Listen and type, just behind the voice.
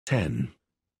10.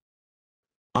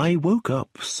 I woke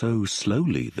up so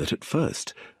slowly that at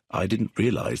first I didn't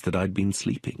realize that I'd been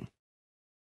sleeping.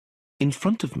 In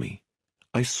front of me,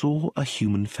 I saw a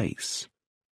human face.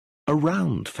 A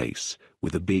round face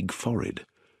with a big forehead,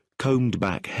 combed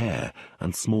back hair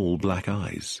and small black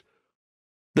eyes.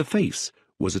 The face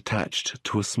was attached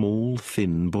to a small,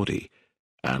 thin body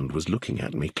and was looking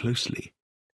at me closely.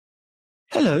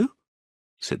 "Hello,"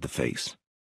 said the face.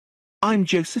 "I'm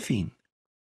Josephine."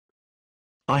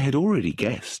 I had already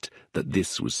guessed that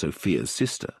this was Sophia's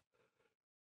sister.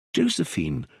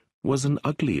 Josephine was an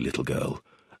ugly little girl,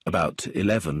 about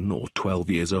 11 or 12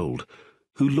 years old,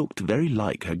 who looked very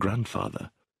like her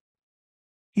grandfather.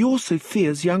 "You're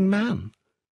Sophia's young man,"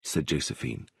 said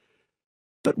Josephine.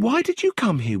 "But why did you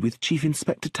come here with Chief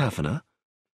Inspector Taverner?"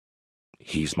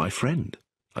 "He's my friend,"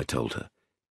 I told her.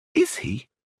 "Is he?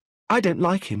 I don't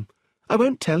like him. I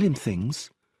won't tell him things."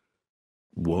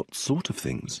 "What sort of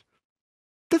things?"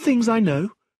 "The things I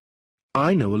know.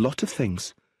 I know a lot of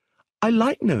things. I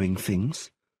like knowing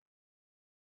things."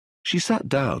 She sat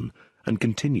down and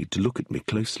continued to look at me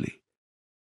closely.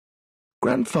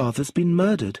 "Grandfather's been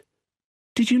murdered.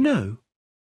 Did you know?"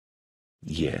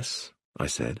 "Yes," I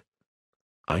said.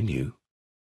 I knew.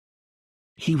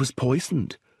 "He was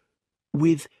poisoned.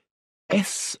 With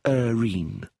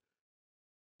esarine."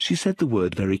 She said the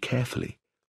word very carefully.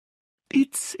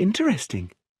 "It's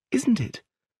interesting, isn't it?"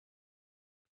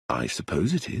 "I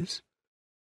suppose it is."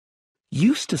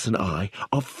 "Eustace and I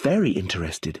are very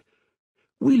interested.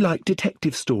 We like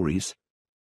detective stories.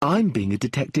 I'm being a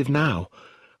detective now.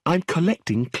 I'm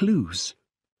collecting clues."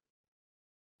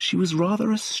 She was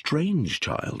rather a strange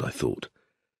child, I thought.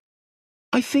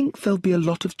 "I think there'll be a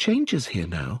lot of changes here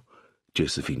now,"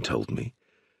 Josephine told me.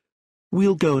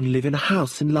 "We'll go and live in a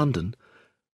house in London.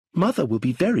 Mother will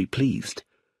be very pleased.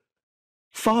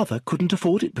 Father couldn't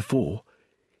afford it before.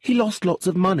 He lost lots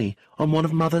of money on one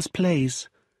of Mother's plays.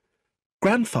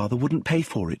 Grandfather wouldn't pay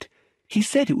for it. He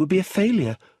said it would be a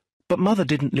failure, but Mother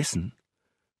didn't listen."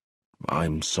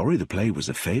 "I'm sorry the play was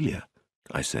a failure,"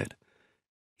 I said.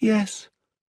 "Yes,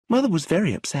 Mother was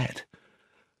very upset.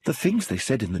 The things they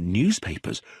said in the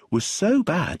newspapers were so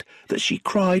bad that she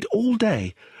cried all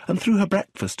day and threw her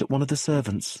breakfast at one of the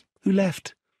servants, who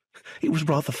left. It was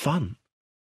rather fun."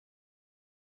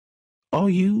 "Are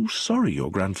you sorry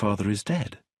your grandfather is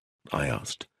dead?" I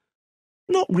asked.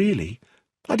 "Not really.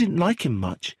 I didn't like him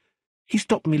much. He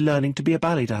stopped me learning to be a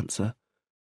ballet dancer."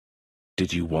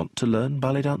 "Did you want to learn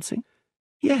ballet dancing?"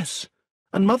 "Yes,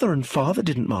 and Mother and Father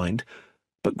didn't mind,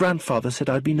 but Grandfather said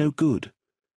I'd be no good."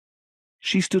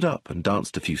 She stood up and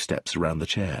danced a few steps around the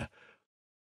chair.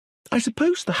 "I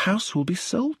suppose the house will be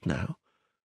sold now,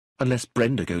 unless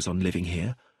Brenda goes on living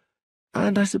here.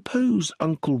 And I suppose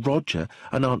Uncle Roger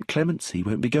and Aunt Clemency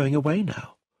won't be going away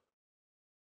now."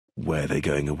 "Were they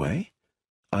going away?"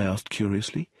 I asked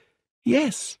curiously.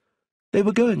 "Yes, they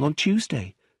were going on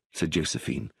Tuesday," said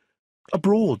Josephine.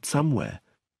 "Abroad somewhere.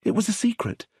 It was a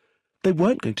secret. They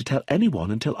weren't going to tell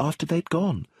anyone until after they'd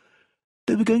gone.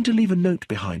 They were going to leave a note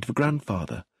behind for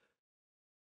Grandfather."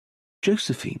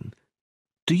 "Josephine,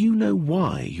 do you know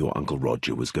why your Uncle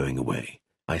Roger was going away?"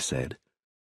 I said.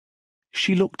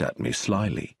 She looked at me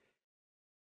slyly.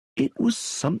 "It was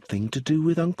something to do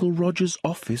with Uncle Roger's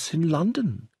office in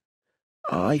London.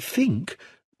 I think,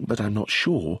 but I'm not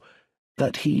sure,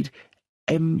 that he'd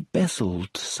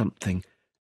embezzled something.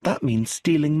 That means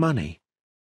stealing money."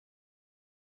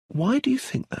 "Why do you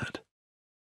think that?"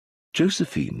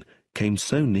 Josephine came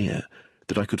so near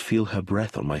that I could feel her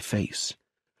breath on my face.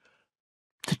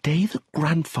 "The day that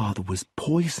Grandfather was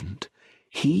poisoned,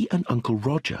 he and Uncle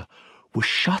Roger were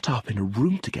shut up in a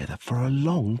room together for a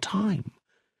long time.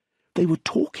 They were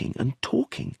talking and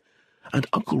talking, and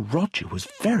Uncle Roger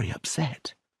was very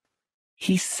upset.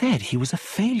 He said he was a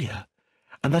failure,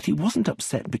 and that he wasn't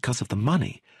upset because of the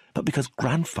money, but because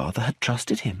Grandfather had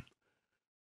trusted him."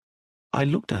 I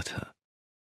looked at her.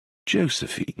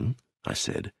 "Josephine," I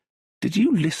said, "did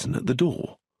you listen at the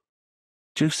door?"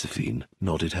 Josephine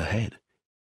nodded her head.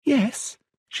 "Yes,"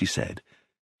 she said.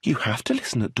 "You have to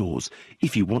listen at doors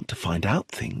if you want to find out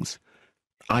things.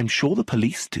 I'm sure the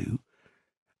police do.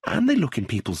 And they look in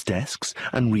people's desks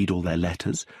and read all their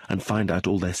letters and find out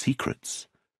all their secrets.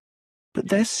 But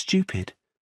they're stupid.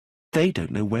 They don't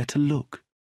know where to look."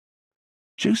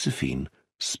 Josephine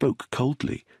spoke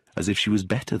coldly, as if she was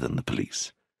better than the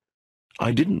police.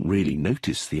 I didn't really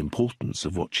notice the importance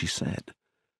of what she said.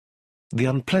 The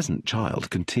unpleasant child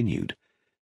continued.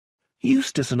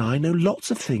 "Eustace and I know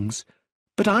lots of things,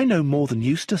 but I know more than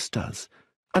Eustace does,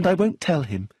 and I won't tell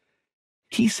him.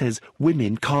 He says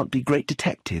women can't be great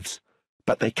detectives,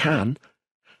 but they can.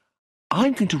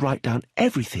 I'm going to write down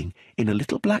everything in a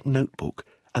little black notebook,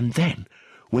 and then,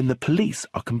 when the police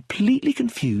are completely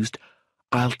confused,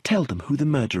 I'll tell them who the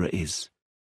murderer is."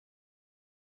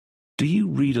 "Do you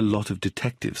read a lot of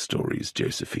detective stories,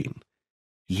 Josephine?"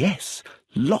 "Yes,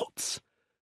 lots."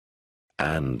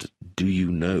 "And do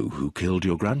you know who killed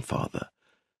your grandfather?"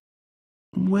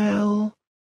 "Well,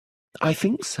 I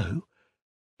think so,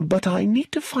 but I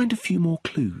need to find a few more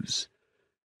clues."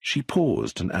 She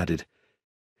paused and added,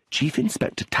 "Chief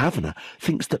Inspector Taverner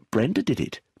thinks that Brenda did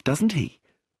it, doesn't he?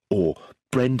 Or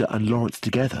Brenda and Lawrence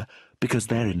together because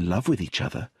they're in love with each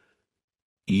other."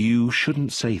 "You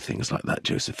shouldn't say things like that,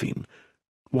 Josephine."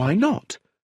 "Why not?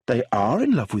 They are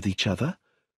in love with each other."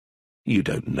 "You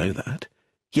don't know that."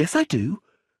 "Yes, I do.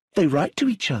 They write to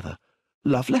each other.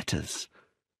 Love letters."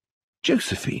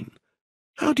 "Josephine,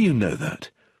 how do you know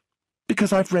that?"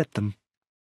 "Because I've read them.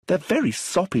 They're very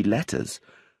soppy letters,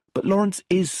 but Lawrence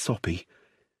is soppy.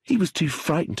 He was too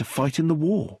frightened to fight in the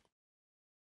war."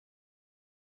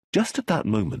 Just at that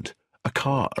moment, a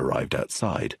car arrived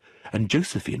outside, and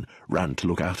Josephine ran to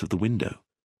look out of the window.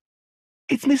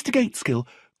 "It's Mr. Gateskill,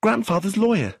 grandfather's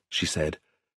lawyer," she said.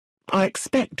 "I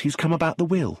expect he's come about the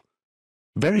will."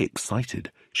 Very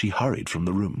excited, she hurried from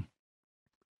the room.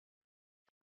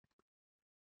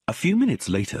 A few minutes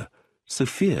later,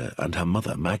 Sophia and her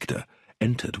mother, Magda,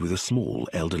 entered with a small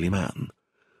elderly man.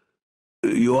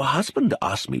 "Your husband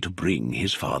asked me to bring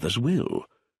his father's will,"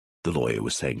 the lawyer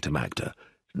was saying to Magda,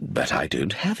 "but I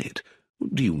don't have it.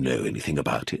 Do you know anything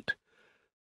about it?"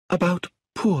 "About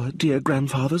poor dear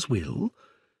grandfather's will?"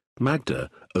 Magda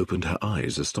opened her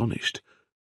eyes, astonished.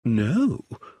 "No,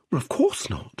 of course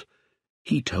not.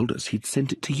 He told us he'd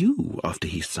sent it to you after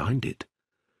he signed it."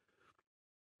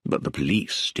 "But the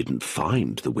police didn't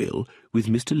find the will with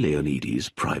Mr. Leonides'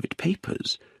 private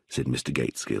papers," said Mr.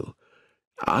 Gateskill.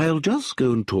 "I'll just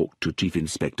go and talk to Chief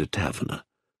Inspector Taverner."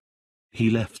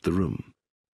 He left the room.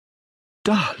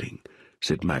 "Darling,"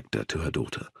 said Magda to her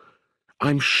daughter,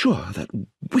 "I'm sure that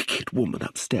wicked woman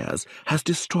upstairs has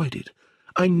destroyed it.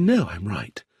 I know I'm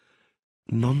right."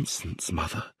 "Nonsense,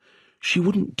 Mother. She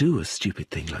wouldn't do a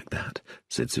stupid thing like that,"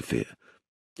 said Sophia.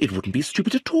 "It wouldn't be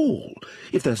stupid at all.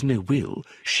 If there's no will,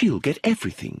 she'll get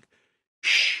everything.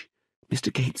 Shh!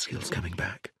 Mr. Gateskill's coming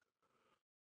back."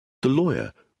 The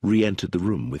lawyer re-entered the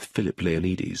room with Philip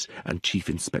Leonides and Chief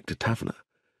Inspector Taverner.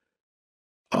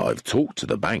 "I've talked to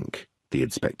the bank," the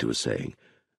inspector was saying,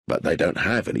 "but they don't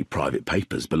have any private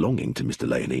papers belonging to Mr.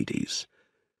 Leonides."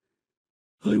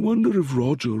 "I wonder if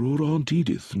Roger or Aunt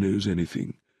Edith knows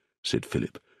anything," said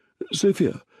Philip.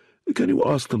 "Sophia, can you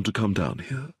ask them to come down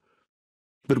here?"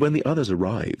 But when the others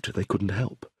arrived, they couldn't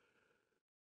help.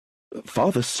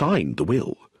 "Father signed the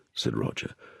will," said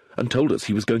Roger, "and told us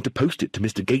he was going to post it to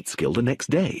Mr. Gateskill the next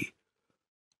day."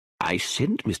 "I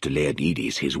sent Mr.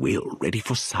 Leonides his will ready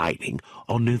for signing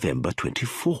on November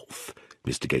 24th,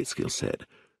 Mr. Gateskill said.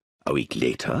 A week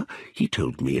later, he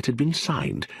told me it had been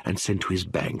signed and sent to his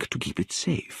bank to keep it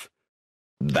safe."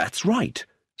 "That's right,"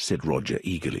 said Roger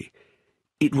eagerly.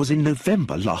 "It was in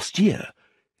November last year.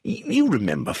 You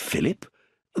remember, Philip,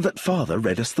 that Father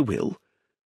read us the will."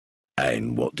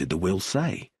 "And what did the will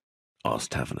say?"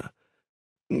 asked Taverner.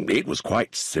 "It was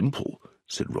quite simple,"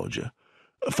 said Roger.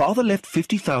 "Father left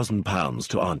 £50,000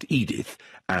 to Aunt Edith,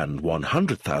 and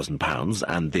 £100,000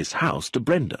 and this house to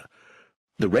Brenda.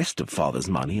 The rest of Father's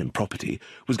money and property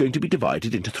was going to be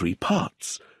divided into 3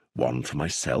 parts, one for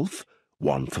myself,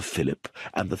 one for Philip,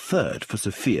 and the third for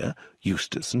Sophia,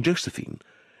 Eustace, and Josephine.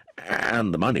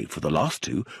 And the money for the last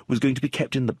 2 was going to be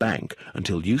kept in the bank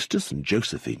until Eustace and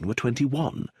Josephine were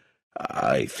 21.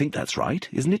 I think that's right,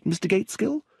 isn't it, Mr.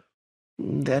 Gateskill?"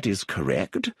 "That is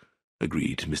correct,"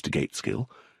 agreed Mr. Gateskill,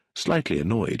 slightly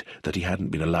annoyed that he hadn't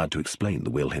been allowed to explain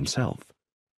the will himself.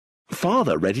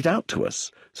 "Father read it out to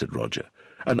us," said Roger,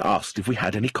 "and asked if we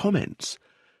had any comments.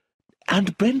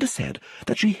 And Brenda said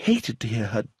that she hated to hear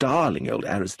her darling old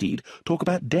Aristide talk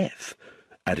about death,"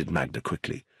 added Magda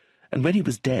quickly, "and when he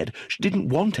was dead she didn't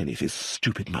want any of his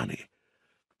stupid money."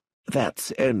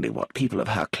 "That's only what people of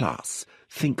her class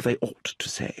think they ought to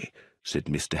say," said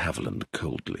Mr. Haviland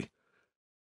coldly.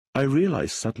 I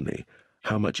realized suddenly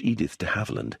how much Edith de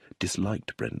Haviland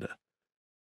disliked Brenda.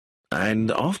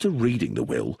 "And after reading the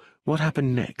will, what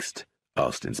happened next?"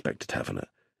 asked Inspector Taverner.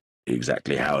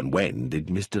 "Exactly how and when did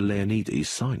Mr. Leonides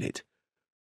sign it?"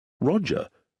 Roger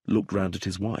looked round at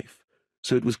his wife,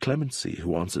 so it was Clemency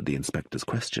who answered the inspector's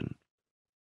question.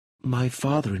 "My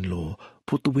father-in-law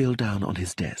put the will down on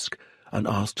his desk and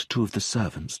asked 2 of the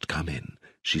servants to come in,"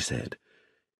 she said.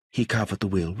 "He covered the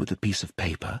will with a piece of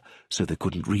paper so they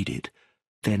couldn't read it,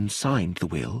 then signed the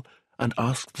will and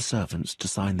asked the servants to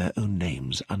sign their own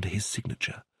names under his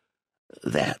signature.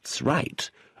 "That's right,"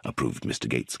 approved Mr.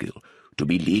 Gateskill. "To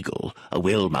be legal, a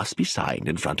will must be signed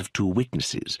in front of two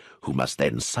witnesses, who must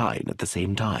then sign at the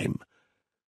same time."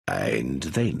 "And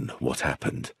then what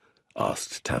happened?"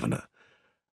 asked Taverner.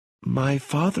 "My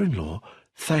father-in-law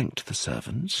thanked the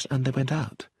servants, and they went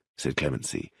out," said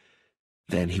Clemency.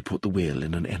 "Then he put the will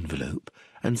in an envelope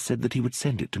and said that he would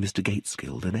send it to Mr.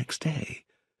 Gateskill the next day."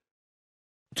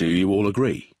 "Do you all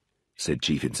agree," said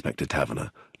Chief Inspector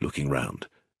Taverner, looking round,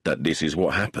 "that this is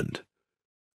what happened?"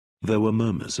 There were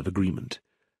murmurs of agreement.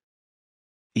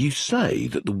 "You say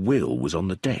that the will was on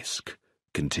the desk,"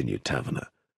 continued Taverner.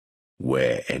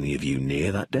 "Were any of you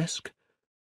near that desk?"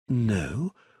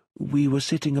 "No, we were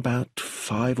sitting about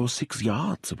 5 or 6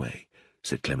 yards away,"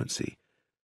 said Clemency.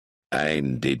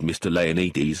 "And did Mr.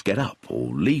 Leonides get up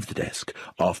or leave the desk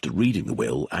after reading the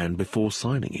will and before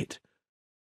signing it?"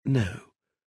 "No."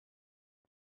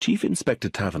 Chief Inspector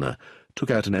Taverner took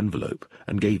out an envelope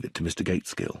and gave it to Mr.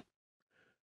 Gateskill.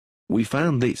 "We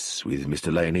found this with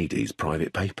Mr. Leonides'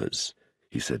 private papers,"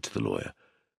 he said to the lawyer.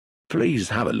 "Please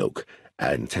have a look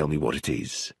and tell me what it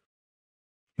is."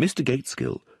 Mr.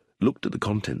 Gateskill looked at the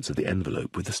contents of the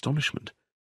envelope with astonishment.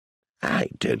 "I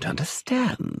don't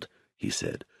understand," he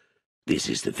said. "This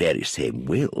is the very same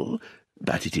will,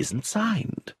 but it isn't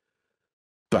signed."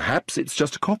 "Perhaps it's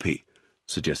just a copy,"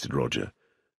 suggested Roger.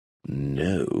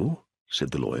 "No,"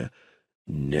 said the lawyer.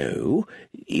 "No,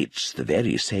 it's the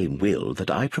very same will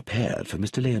that I prepared for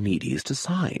Mr. Leonides to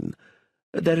sign.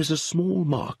 There is a small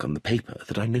mark on the paper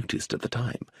that I noticed at the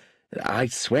time. I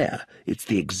swear it's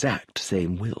the exact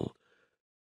same will."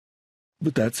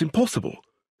 "But that's impossible,"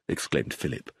 exclaimed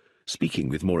Philip, speaking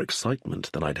with more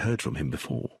excitement than I'd heard from him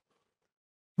before.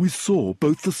 "We saw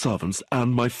both the servants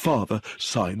and my father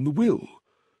sign the will.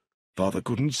 Father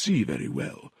couldn't see very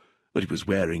well, but he was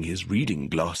wearing his reading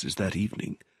glasses that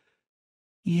evening."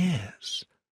 "Yes,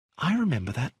 I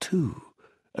remember that too,"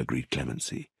 agreed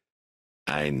Clemency.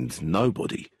 "And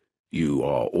nobody, you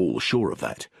are all sure of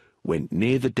that, went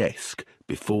near the desk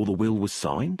before the will was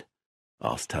signed?"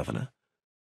 asked Taverner.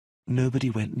 "Nobody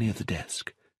went near the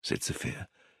desk," said Sophia,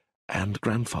 "and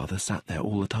Grandfather sat there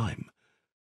all the time."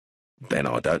 "Then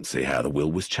I don't see how the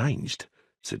will was changed,"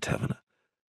 said Taverner.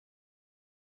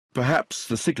 "Perhaps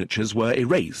the signatures were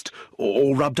erased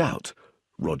or rubbed out,"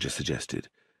 Roger suggested.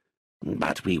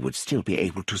 "But we would still be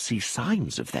able to see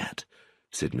signs of that,"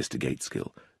 said Mr.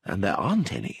 Gateskill, "and there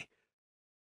aren't any."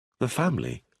 The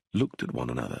family looked at one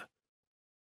another.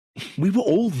 "We were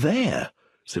all there,"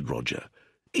 said Roger.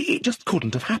 "It just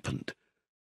couldn't have happened."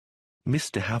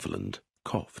 Mr. Haviland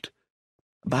coughed.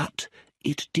 "But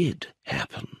it did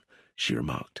happen," she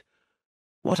remarked.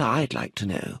 "What I'd like to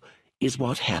know is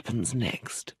what happens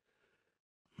next."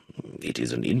 "It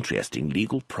is an interesting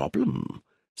legal problem,"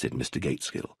 said Mr.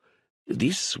 Gateskill.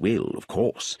 "This will, of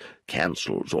course,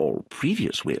 cancels all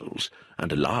previous wills,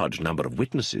 and a large number of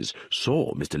witnesses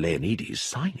saw Mr. Leonides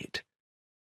sign it."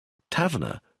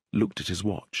 Taverner looked at his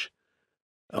watch.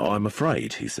 "I'm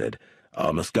afraid," he said,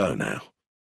 "I must go now."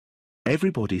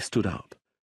 Everybody stood up,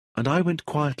 and I went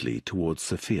quietly towards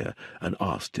Sophia and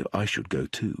asked if I should go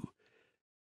too.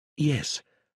 "Yes,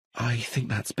 I think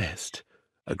that's best,"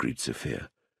 agreed Sophia.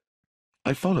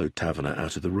 I followed Taverner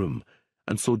out of the room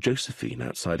and saw Josephine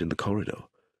outside in the corridor.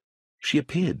 She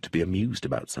appeared to be amused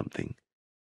about something.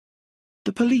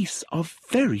 "The police are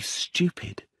very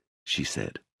stupid," she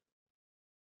said.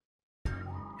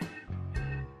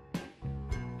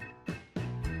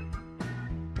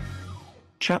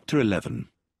 Chapter 11.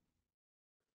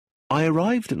 I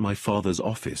arrived at my father's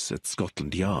office at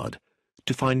Scotland Yard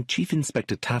to find Chief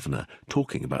Inspector Taverner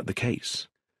talking about the case.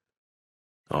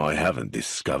 "I haven't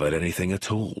discovered anything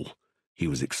at all," he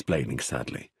was explaining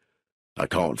sadly. "I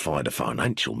can't find a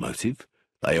financial motive.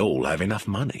 They all have enough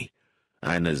money.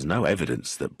 And there's no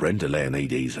evidence that Brenda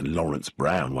Leonides and Lawrence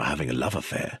Brown were having a love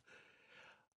affair."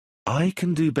 "I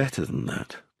can do better than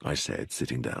that," I said,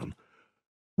 sitting down.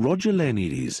 "Roger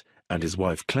Leonides and his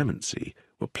wife Clemency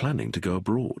were planning to go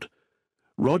abroad.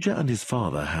 Roger and his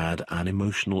father had an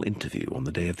emotional interview on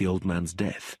the day of the old man's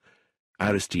death.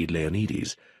 Aristide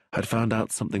Leonides had found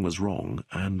out something was wrong,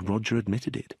 and Roger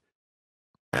admitted it."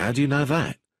 "How do you know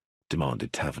that?"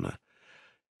 demanded Taverner.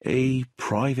 "A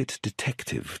private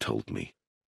detective told me.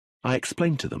 I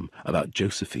explained to them about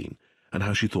Josephine and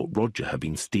how she thought Roger had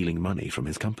been stealing money from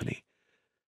his company."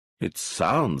 "It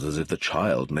sounds as if the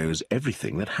child knows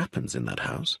everything that happens in that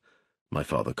house," my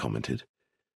father commented.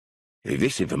 "If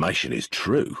this information is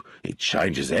true, it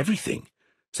changes everything,"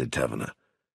 said Taverner.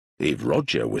 "If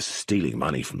Roger was stealing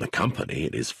money from the company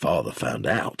and his father found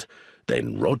out,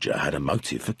 then Roger had a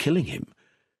motive for killing him.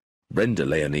 Brenda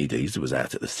Leonides was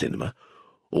out at the cinema.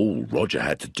 All Roger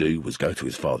had to do was go to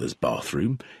his father's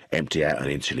bathroom, empty out an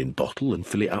insulin bottle and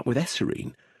fill it up with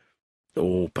Esserine.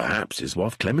 Or perhaps his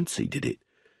wife Clemency did it.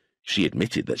 She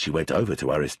admitted that she went over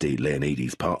to Aristide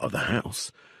Leonides' part of the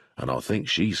house, and I think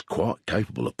she's quite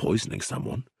capable of poisoning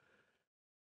someone.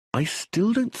 I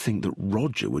still don't think that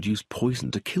Roger would use poison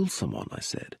to kill someone, I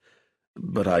said,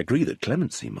 but I agree that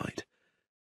Clemency might.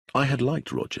 I had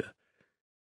liked Roger.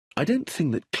 I don't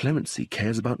think that Clemency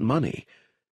cares about money,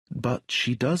 but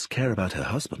she does care about her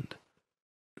husband.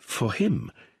 For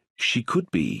him, she could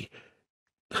be,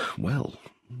 well,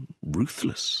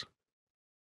 ruthless.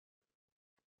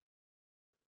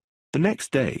 The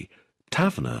next day,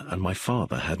 Taverner and my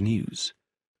father had news.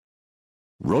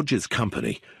 Roger's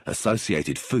company,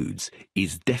 Associated Foods,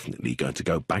 is definitely going to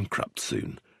go bankrupt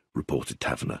soon, reported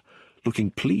Taverner, looking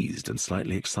pleased and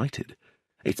slightly excited.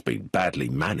 It's been badly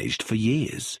managed for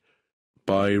years.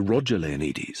 By Roger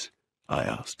Leonides? I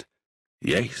asked.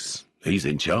 Yes, he's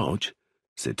in charge,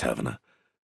 said Taverner.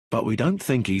 But we don't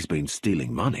think he's been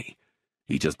stealing money.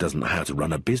 He just doesn't know how to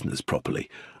run a business properly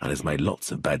and has made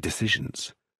lots of bad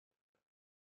decisions.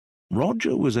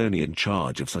 Roger was only in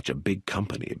charge of such a big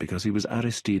company because he was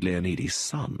Aristide Leonides'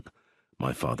 son,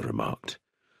 my father remarked.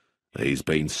 He's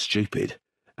been stupid,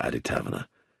 added Taverner,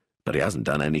 but he hasn't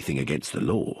done anything against the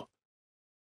law.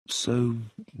 So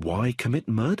why commit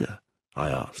murder? I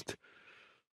asked.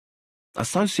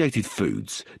 Associated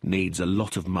Foods needs a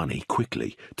lot of money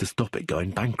quickly to stop it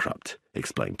going bankrupt,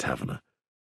 explained Taverner.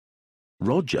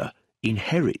 Roger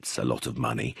inherits a lot of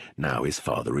money now his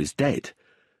father is dead.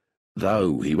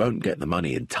 Though he won't get the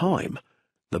money in time,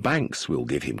 the banks will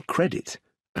give him credit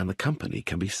and the company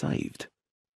can be saved.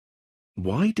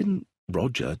 Why didn't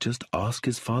Roger just ask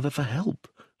his father for help?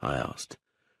 I asked.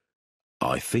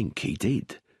 I think he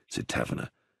did, said Taverner,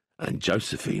 and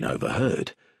Josephine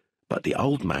overheard, but the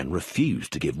old man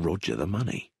refused to give Roger the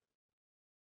money.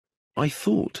 I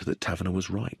thought that Taverner was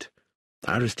right.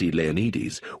 Aristide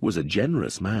Leonides was a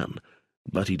generous man,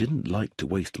 but he didn't like to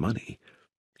waste money.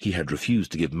 He had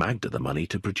refused to give Magda the money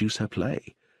to produce her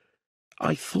play.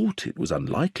 I thought it was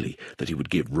unlikely that he would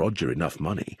give Roger enough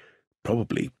money,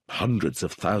 probably hundreds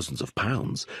of thousands of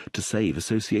pounds, to save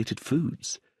Associated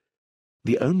Foods.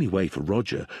 The only way for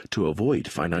Roger to avoid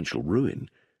financial ruin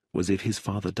was if his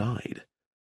father died.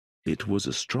 It was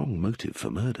a strong motive for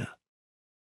murder.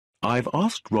 "I've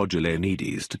asked Roger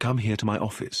Leonides to come here to my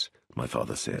office," my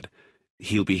father said.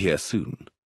 "He'll be here soon."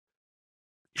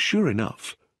 Sure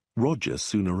enough, Roger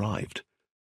soon arrived,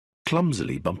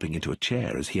 clumsily bumping into a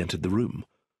chair as he entered the room.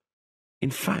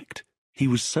 In fact, he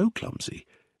was so clumsy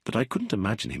that I couldn't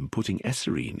imagine him putting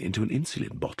Esserine into an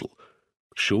insulin bottle.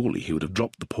 Surely he would have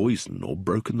dropped the poison or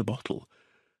broken the bottle.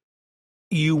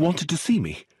 "You wanted to see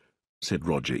me?" said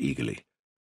Roger eagerly.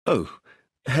 "Oh,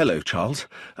 hello, Charles.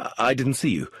 I didn't see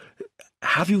you.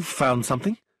 Have you found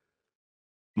something?"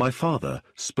 My father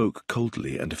spoke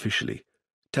coldly and officially,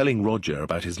 telling Roger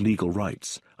about his legal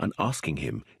rights and asking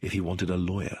him if he wanted a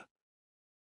lawyer.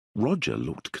 Roger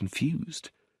looked confused.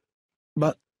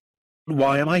 "But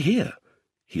why am I here?"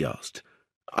 he asked.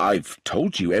 "I've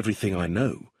told you everything I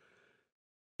know."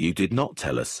 "You did not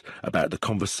tell us about the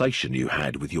conversation you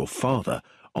had with your father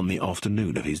on the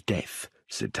afternoon of his death,"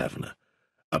 said Taverner,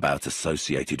 "about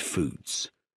Associated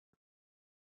Foods."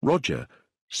 Roger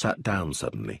sat down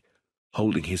suddenly,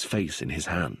 holding his face in his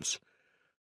hands.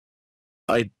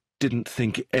 "I didn't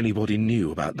think anybody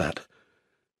knew about that."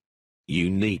 "You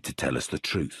need to tell us the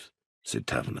truth," said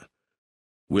Taverner.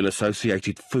 "Will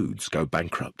Associated Foods go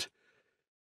bankrupt?"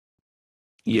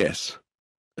 "Yes,"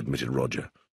 admitted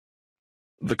Roger.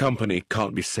 "The company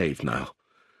can't be saved now.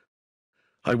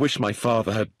 I wish my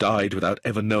father had died without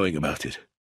ever knowing about it.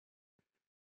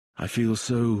 I feel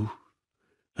so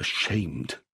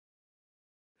ashamed.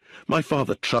 My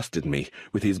father trusted me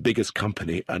with his biggest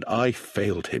company, and I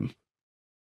failed him."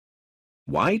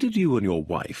 "Why did you and your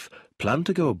wife plan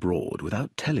to go abroad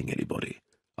without telling anybody?"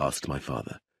 asked my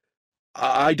father.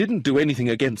 "I didn't do anything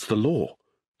against the law,"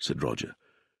 said Roger,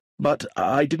 "but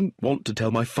I didn't want to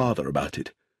tell my father about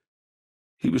it.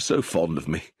 He was so fond of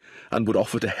me and would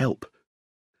offer to help.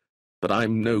 But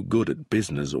I'm no good at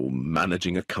business or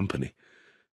managing a company.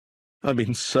 I've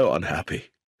been so unhappy.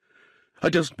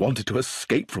 I just wanted to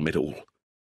escape from it all.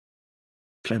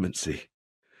 Clemency,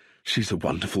 she's a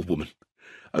wonderful woman,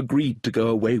 agreed to go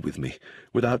away with me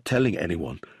without telling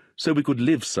anyone, so we could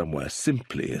live somewhere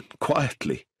simply and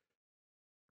quietly."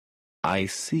 "I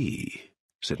see,"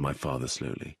 said my father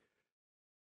slowly.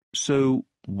 "So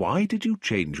why did you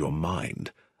change your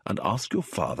mind and ask your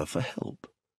father for help?"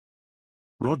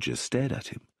 Roger stared at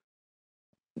him.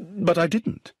 "But I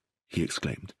didn't," he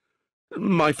exclaimed.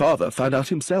 "My father found out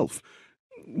himself.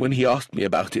 When he asked me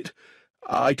about it,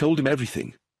 I told him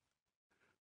everything.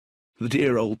 The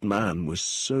dear old man was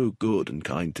so good and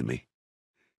kind to me.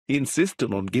 He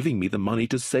insisted on giving me the money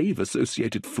to save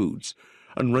Associated Foods,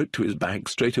 and wrote to his bank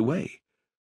straight away.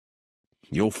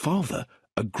 Your father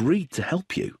agreed to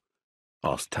help you?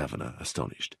 Asked Taverner,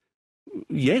 astonished.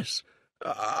 Yes,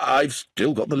 I've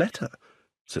still got the letter,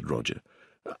 said Roger.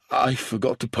 I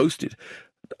forgot to post it.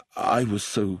 I was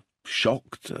so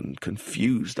shocked and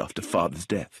confused after Father's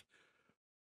death.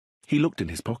 He looked in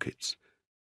his pockets.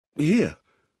 Here,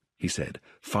 he said,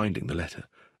 finding the letter.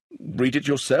 Read it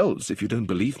yourselves if you don't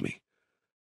believe me.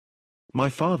 My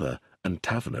father and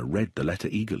Taverner read the letter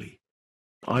eagerly.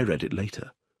 I read it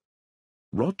later.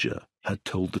 Roger had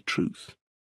told the truth.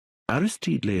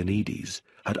 Aristide Leonides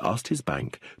had asked his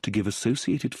bank to give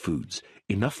Associated Foods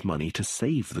enough money to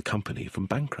save the company from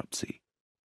bankruptcy.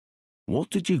 "What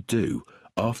did you do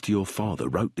after your father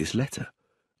wrote this letter?"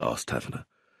 asked Taverner.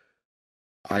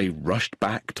 I rushed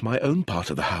back to my own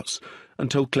part of the house and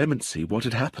told Clemency what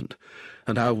had happened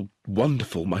and how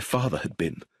wonderful my father had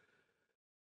been.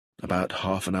 About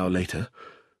half an hour later,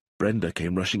 Brenda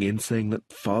came rushing in saying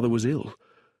that Father was ill,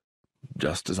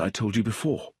 just as I told you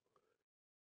before.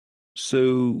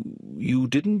 "So you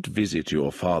didn't visit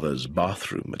your father's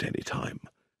bathroom at any time?"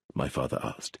 my father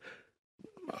asked.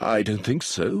 I don't think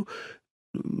so.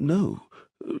 No,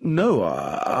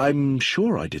 I'm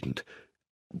sure I didn't.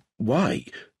 Why?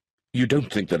 You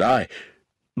don't think that I—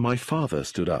 My father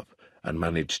stood up and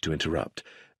managed to interrupt.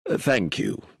 Thank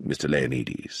you, Mr.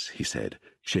 Leonides, he said,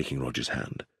 shaking Roger's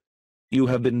hand. You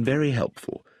have been very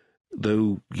helpful,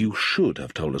 though you should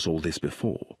have told us all this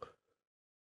before.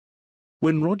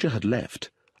 When Roger had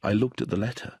left, I looked at the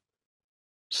letter.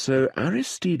 So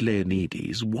Aristide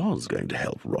Leonides was going to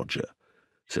help Roger,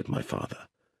 said my father.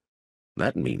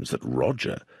 That means that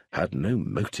Roger had no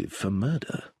motive for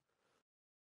murder.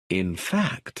 In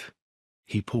fact,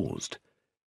 he paused,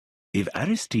 if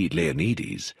Aristide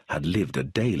Leonides had lived a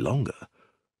day longer,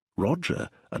 Roger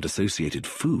and Associated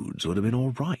Foods would have been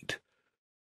all right.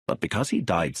 But because he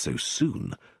died so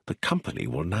soon, the company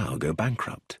will now go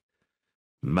bankrupt.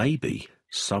 Maybe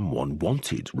someone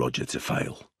wanted Roger to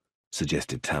fail,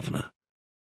 suggested Taverner.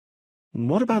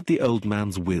 What about the old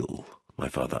man's will? My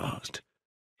father asked.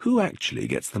 Who actually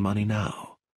gets the money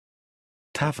now?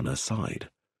 Taverner sighed.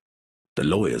 The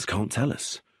lawyers can't tell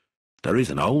us. There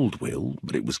is an old will,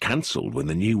 but it was cancelled when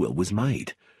the new will was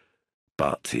made.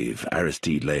 But if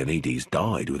Aristide Leonides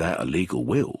died without a legal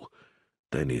will,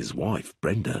 then his wife,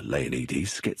 Brenda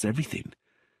Leonides, gets everything.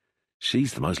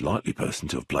 She's the most likely person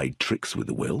to have played tricks with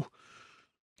the will,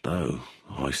 though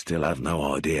I still have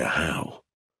no idea how.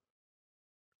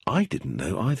 I didn't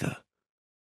know either.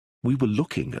 We were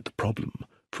looking at the problem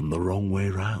from the wrong way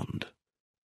round.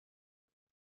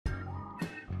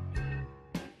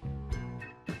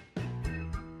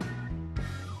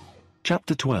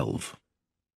 Chapter 12.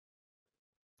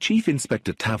 Chief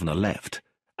Inspector Taverner left,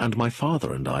 and my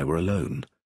father and I were alone.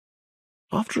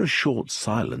 After a short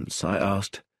silence, I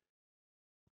asked,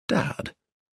 Dad,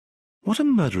 what are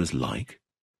murderers like?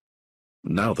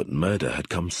 Now that murder had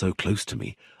come so close to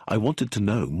me, I wanted to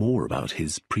know more about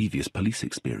his previous police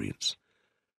experience.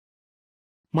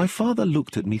 My father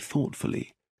looked at me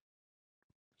thoughtfully.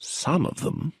 Some of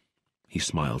them, he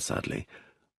smiled sadly,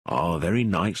 are very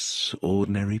nice,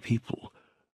 ordinary people,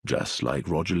 just like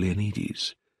Roger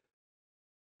Leonides.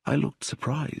 I looked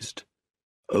surprised.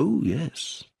 Oh,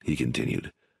 yes, he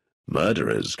continued.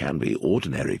 Murderers can be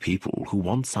ordinary people who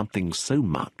want something so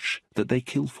much that they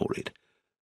kill for it.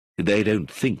 They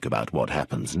don't think about what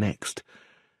happens next.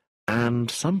 And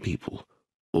some people,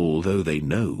 although they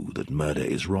know that murder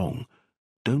is wrong,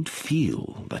 don't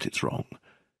feel that it's wrong.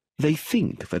 They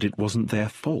think that it wasn't their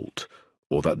fault,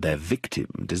 or that their victim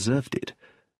deserved it,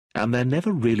 and they're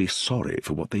never really sorry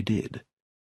for what they did.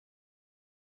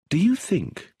 Do you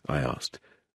think, I asked,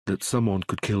 that someone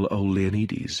could kill old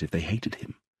Leonides if they hated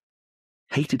him?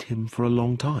 Hated him for a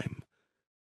long time?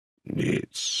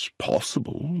 It's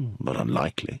possible, but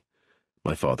unlikely,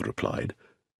 my father replied,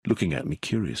 looking at me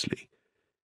curiously.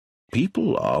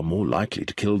 People are more likely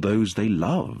to kill those they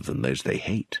love than those they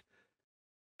hate.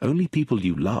 Only people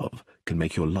you love can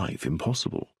make your life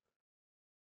impossible.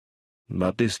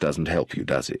 But this doesn't help you,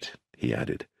 does it? He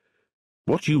added.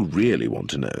 What you really want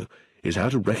to know is how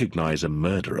to recognize a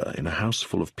murderer in a house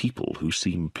full of people who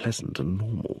seem pleasant and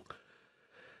normal.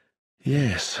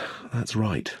 Yes, that's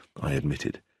right, I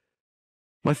admitted.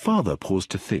 My father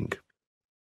paused to think.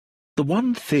 The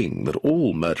one thing that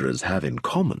all murderers have in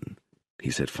common, he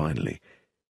said finally,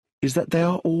 is that they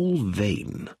are all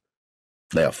vain.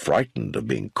 They are frightened of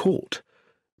being caught,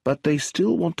 but they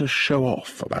still want to show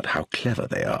off about how clever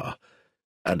they are,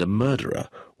 and a murderer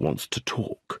wants to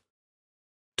talk.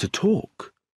 To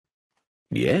talk?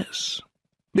 Yes,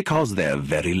 because they're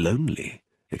very lonely,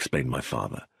 explained my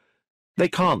father. They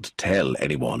can't tell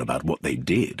anyone about what they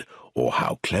did or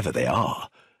how clever they are,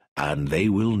 and they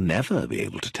will never be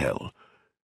able to tell.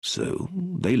 So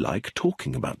they like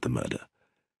talking about the murder.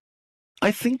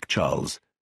 I think, Charles,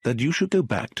 that you should go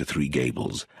back to Three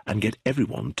Gables and get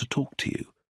everyone to talk to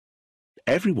you.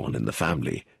 Everyone in the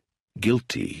family,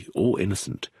 guilty or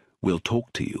innocent, will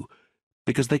talk to you,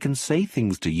 because they can say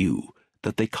things to you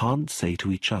that they can't say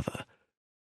to each other.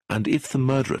 And if the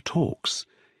murderer talks,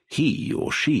 he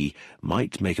or she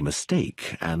might make a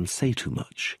mistake and say too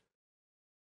much.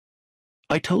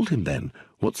 I told him then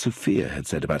what Sophia had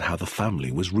said about how the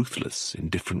family was ruthless in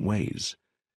different ways.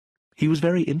 He was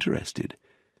very interested.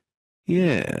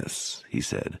 Yes, he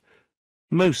said,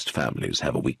 most families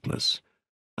have a weakness,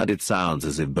 and it sounds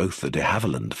as if both the de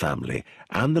Havilland family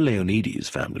and the Leonides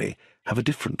family have a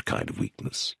different kind of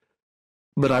weakness.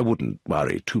 But I wouldn't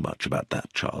worry too much about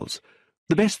that, Charles.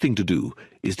 The best thing to do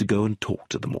is to go and talk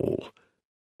to them all.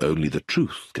 Only the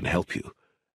truth can help you,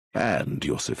 and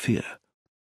your Sophia.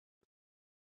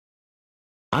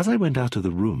 As I went out of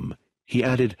the room, he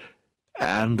added,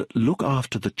 "And look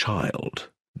after the child,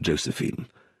 Josephine.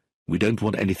 We don't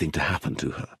want anything to happen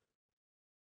to her."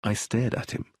 I stared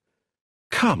at him.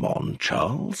 "Come on,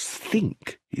 Charles,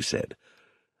 think," he said.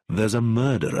 "There's a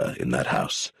murderer in that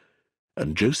house,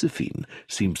 and Josephine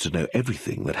seems to know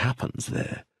everything that happens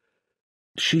there."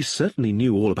 "She certainly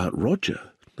knew all about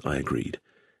Roger," I agreed,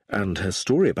 "and her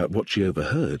story about what she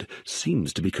overheard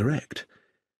seems to be correct."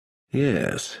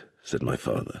 "Yes," said my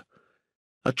father.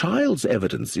 "A child's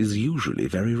evidence is usually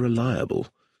very reliable,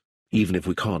 even if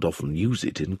we can't often use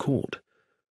it in court.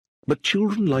 But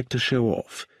children like to show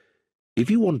off. If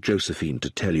you want Josephine to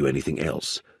tell you anything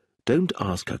else, don't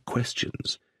ask her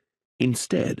questions.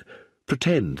 Instead,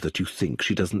 pretend that you think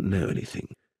she doesn't know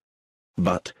anything.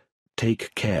 But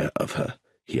take care of her,"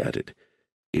 he added.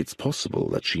 "It's possible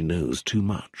that she knows too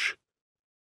much."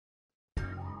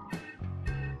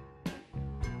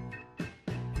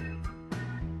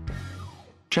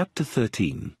 Chapter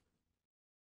 13.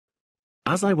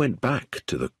 As I went back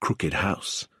to the crooked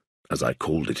house, as I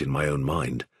called it in my own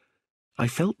mind, I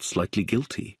felt slightly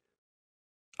guilty.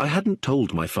 I hadn't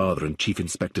told my father and Chief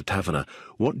Inspector Taverner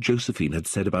what Josephine had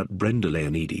said about Brenda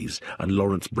Leonides and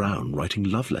Lawrence Brown writing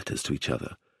love letters to each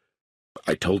other.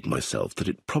 I told myself that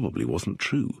it probably wasn't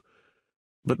true.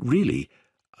 But really,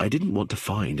 I didn't want to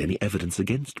find any evidence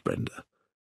against Brenda.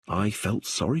 I felt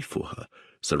sorry for her,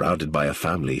 surrounded by a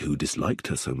family who disliked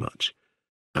her so much.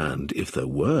 And if there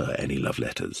were any love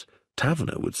letters,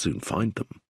 Taverner would soon find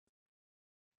them.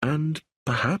 And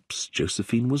perhaps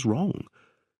Josephine was wrong.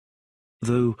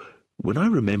 Though, when I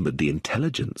remembered the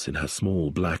intelligence in her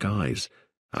small black eyes,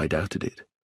 I doubted it.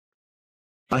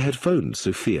 I had phoned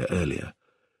Sophia earlier.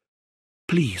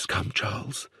 "Please come,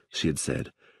 Charles," she had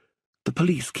said. "The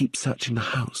police keep searching the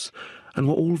house, and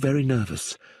we're all very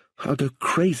nervous. I'll go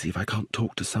crazy if I can't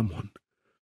talk to someone."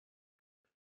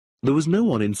 There was no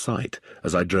one in sight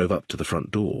as I drove up to the front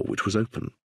door, which was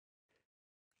open.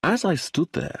 As I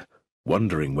stood there,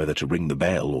 wondering whether to ring the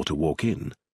bell or to walk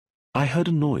in, I heard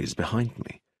a noise behind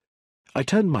me. I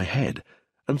turned my head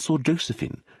and saw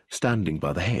Josephine standing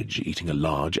by the hedge eating a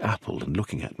large apple and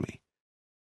looking at me.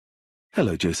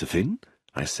 "Hello, Josephine,"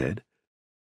 I said.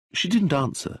 She didn't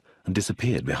answer and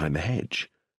disappeared behind the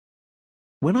hedge.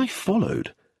 When I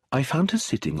followed, I found her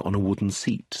sitting on a wooden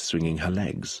seat, swinging her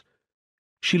legs.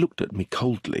 She looked at me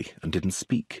coldly and didn't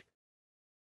speak.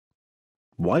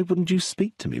 "Why wouldn't you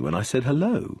speak to me when I said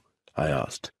hello?" I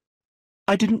asked.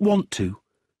 "I didn't want to,"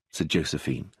 said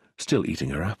Josephine, still eating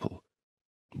her apple.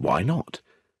 "Why not?"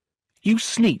 "You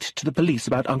sneaked to the police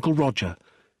about Uncle Roger,"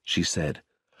 she said.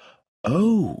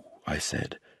 "Oh," I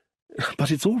said.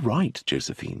 "But it's all right,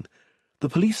 Josephine. The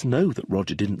police know that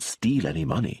Roger didn't steal any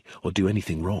money or do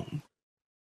anything wrong."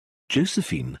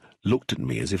 Josephine looked at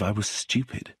me as if I was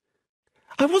stupid.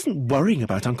 "I wasn't worrying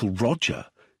about Uncle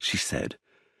Roger," she said.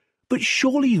 "But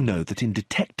surely you know that in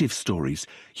detective stories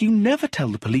you never tell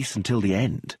the police until the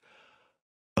end."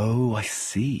 "Oh, I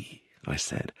see," I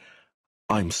said.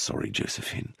 "I'm sorry,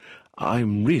 Josephine.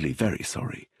 I'm really very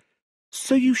sorry."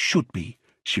 "So you should be,"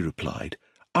 she replied.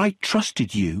 "I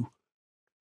trusted you."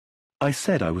 I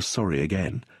said I was sorry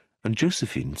again, and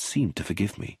Josephine seemed to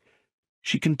forgive me.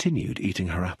 She continued eating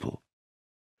her apple.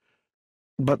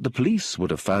 "But the police would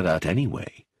have found out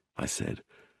anyway," I said.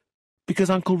 "Because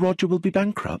Uncle Roger will be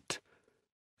bankrupt?"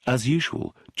 As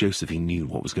usual, Josephine knew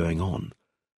what was going on.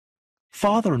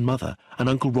 Father and Mother and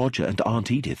Uncle Roger and Aunt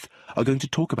Edith are going to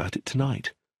talk about it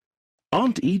tonight.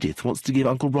 Aunt Edith wants to give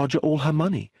Uncle Roger all her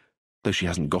money, though she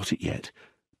hasn't got it yet,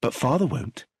 but Father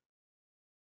won't.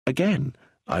 Again,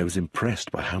 I was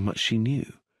impressed by how much she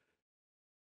knew.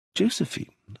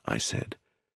 Josephine, I said,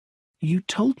 you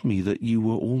told me that you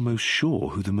were almost sure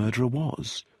who the murderer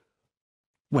was.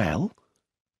 Well?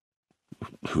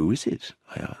 Who is it?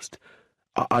 I asked.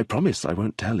 I promise I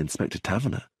won't tell Inspector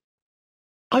Taverner.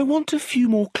 I want a few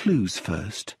more clues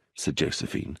first, said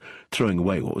Josephine, throwing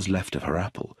away what was left of her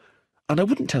apple. And I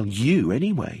wouldn't tell you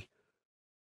anyway.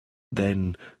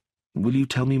 Then, will you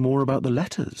tell me more about the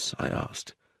letters? I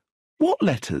asked. What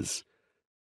letters?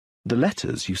 The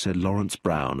letters you said Lawrence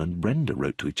Brown and Brenda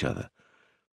wrote to each other.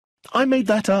 I made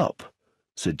that up,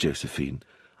 said Josephine.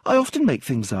 I often make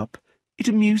things up. It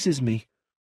amuses me.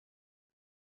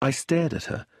 I stared at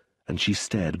her, and she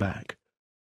stared back.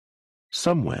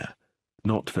 Somewhere,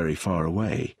 not very far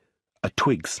away, a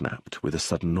twig snapped with a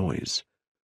sudden noise.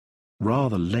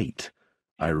 Rather late,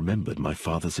 I remembered my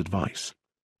father's advice.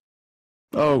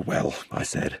 Oh, well, I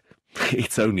said,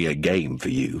 it's only a game for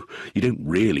you. You don't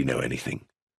really know anything.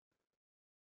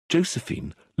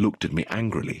 Josephine looked at me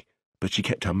angrily, but she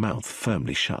kept her mouth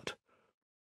firmly shut.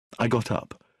 I got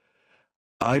up.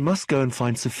 I must go and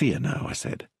find Sophia now, I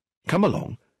said. Come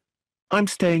along. I'm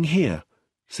staying here,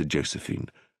 said Josephine.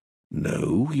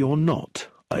 No, you're not,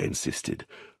 I insisted,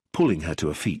 pulling her to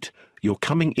her feet. You're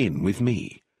coming in with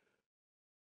me.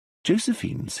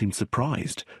 Josephine seemed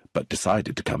surprised, but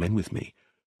decided to come in with me,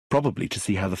 probably to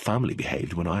see how the family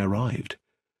behaved when I arrived.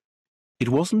 It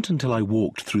wasn't until I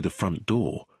walked through the front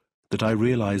door that I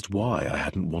realized why I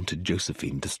hadn't wanted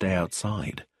Josephine to stay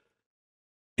outside.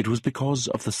 It was because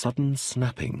of the sudden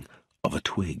snapping of a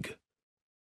twig.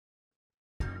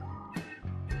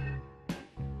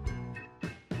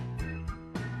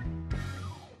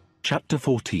 Chapter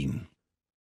 14.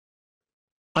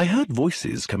 I heard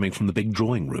voices coming from the big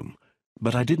drawing room,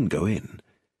 but I didn't go in.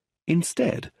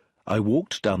 Instead, I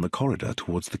walked down the corridor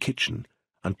towards the kitchen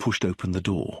and pushed open the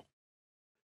door.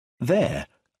 There,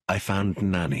 I found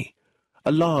Nanny,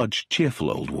 a large,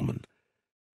 cheerful old woman.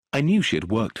 I knew she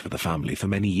had worked for the family for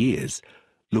many years,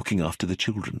 looking after the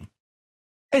children.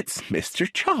 "It's Mr.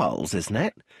 Charles, isn't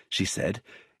it?" she said.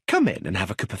 "Come in and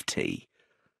have a cup of tea."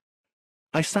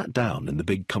 I sat down in the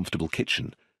big, comfortable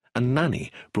kitchen, and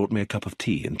Nanny brought me a cup of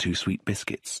tea and 2 sweet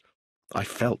biscuits. I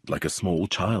felt like a small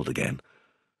child again.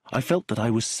 I felt that I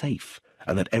was safe,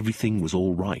 and that everything was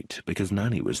all right because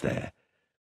Nanny was there.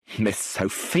 "Miss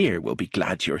Sophia will be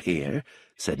glad you're here,"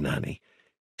 said Nanny.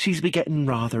 "She's been getting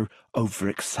rather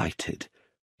overexcited."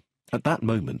 At that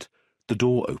moment, the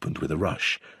door opened with a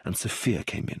rush, and Sophia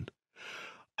came in.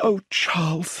 "Oh,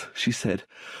 Charles," she said.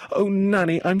 "Oh,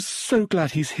 Nanny, I'm so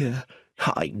glad he's here."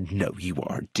 "I know you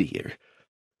are, dear."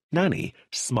 Nanny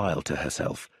smiled to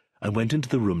herself and went into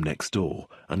the room next door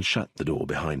and shut the door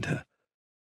behind her.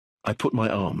 I put my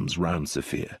arms round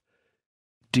Sophia.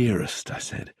 "Dearest," I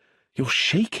said, "you're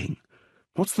shaking.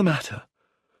 What's the matter?"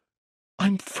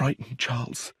 "I'm frightened,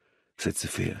 Charles," said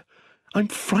Sophia. "I'm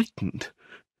frightened.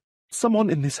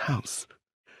 Someone in this house,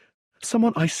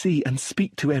 someone I see and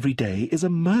speak to every day, is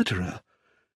a murderer.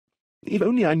 If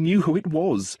only I knew who it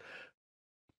was."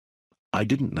 I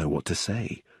didn't know what to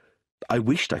say. I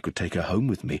wished I could take her home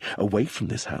with me, away from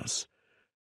this house.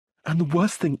 "And the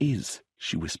worst thing is,"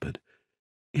 she whispered,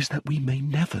 "is that we may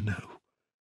never know."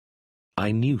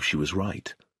 I knew she was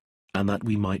right, and that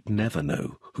we might never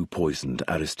know who poisoned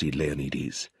Aristide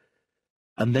Leonides.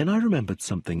 And then I remembered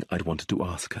something I'd wanted to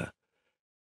ask her.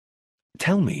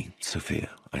 "Tell me,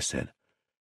 Sophia," I said,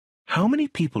 "how many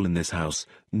people in this house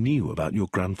knew about your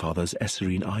grandfather's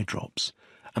Esserine eye drops,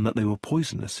 and that they were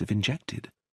poisonous if injected?"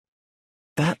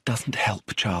 "That doesn't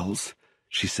help, Charles,"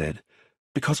 she said,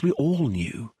 "because we all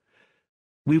knew.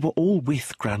 We were all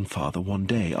with Grandfather one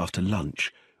day after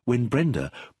lunch when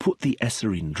Brenda put the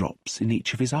Esserine drops in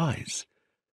each of his eyes.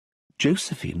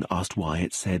 Josephine asked why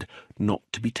it said not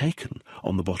to be taken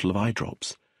on the bottle of eye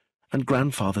drops, and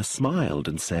Grandfather smiled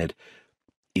and said,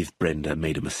 'If Brenda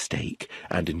made a mistake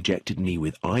and injected me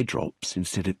with eye drops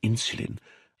instead of insulin,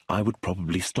 I would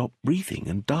probably stop breathing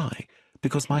and die,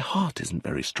 because my heart isn't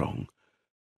very strong.'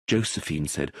 Josephine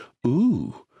said,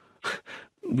 'Ooh.'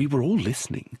 We were all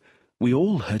listening. We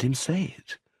all heard him say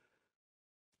it."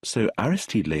 So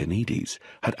Aristide Leonides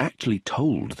had actually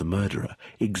told the murderer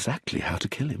exactly how to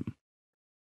kill him.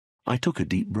 I took a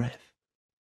deep breath.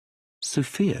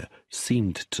 Sophia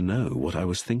seemed to know what I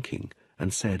was thinking,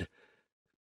 and said,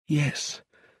 "Yes,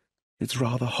 it's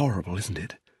rather horrible, isn't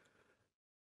it?"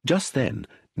 Just then,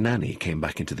 Nanny came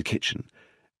back into the kitchen.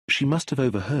 She must have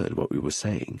overheard what we were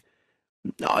saying.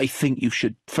 I think you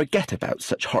should forget about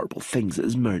such horrible things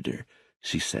as murder,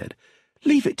 she said.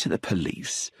 Leave it to the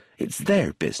police. It's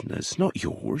their business, not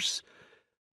yours.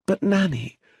 But,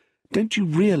 Nanny, don't you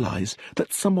realize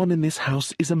that someone in this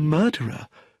house is a murderer?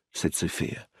 Said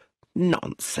Sophia.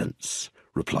 Nonsense,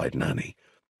 replied Nanny.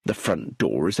 The front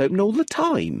door is open all the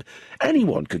time.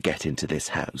 Anyone could get into this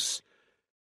house.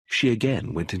 She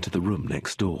again went into the room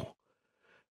next door.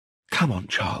 Come on,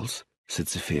 Charles, said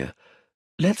Sophia.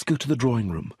 Let's go to the drawing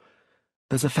room.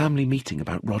 There's a family meeting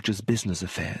about Roger's business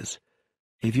affairs.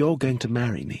 If you're going to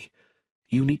marry me,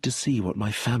 you need to see what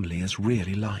my family is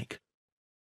really like.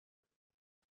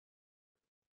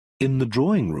 In the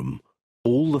drawing room,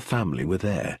 all the family were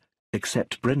there,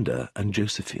 except Brenda and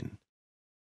Josephine.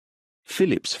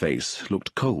 Philip's face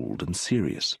looked cold and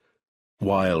serious,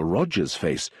 while Roger's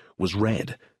face was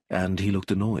red and he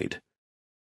looked annoyed.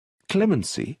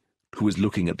 Clemency, who was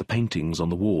looking at the paintings on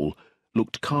the wall,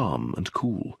 looked calm and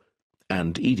cool,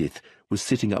 and Edith was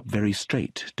sitting up very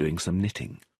straight doing some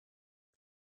knitting.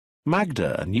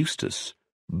 Magda and Eustace,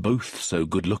 both so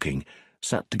good-looking,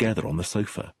 sat together on the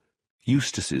sofa.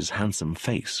 Eustace's handsome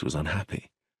face was unhappy.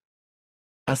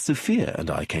 As Sophia and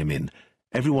I came in,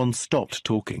 everyone stopped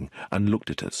talking and looked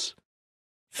at us.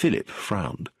 Philip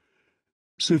frowned.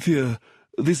 Sophia,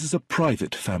 this is a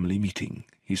private family meeting,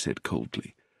 he said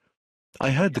coldly.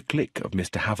 I heard the click of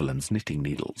Mr. Haviland's knitting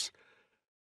needles.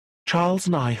 Charles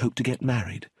and I hope to get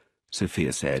married,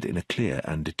 Sophia said in a clear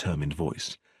and determined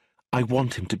voice. I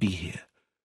want him to be here.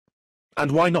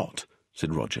 And why not?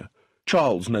 Said Roger.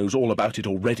 Charles knows all about it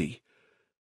already.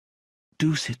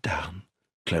 Do sit down,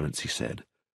 Clemency said.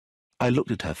 I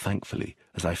looked at her thankfully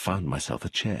as I found myself a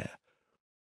chair.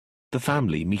 The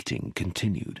family meeting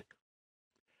continued.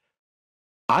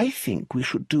 I think we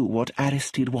should do what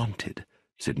Aristide wanted,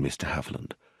 said Mr.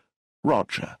 Haviland.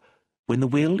 Roger, when the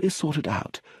will is sorted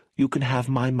out, you can have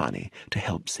my money to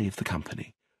help save the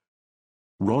company.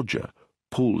 Roger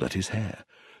pulled at his hair.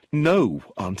 No,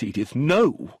 Aunt Edith,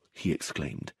 no, he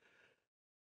exclaimed.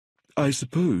 I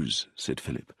suppose, said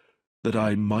Philip, that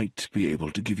I might be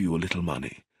able to give you a little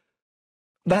money.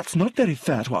 That's not very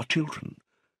fair to our children,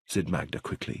 said Magda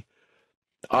quickly.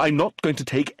 I'm not going to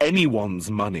take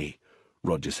anyone's money,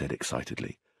 Roger said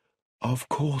excitedly. Of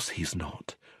course he's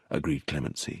not, agreed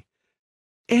Clemency.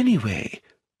 Anyway,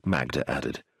 Magda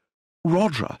added,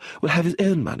 Roger will have his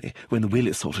own money when the will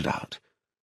is sorted out.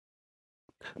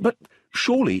 But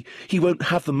surely he won't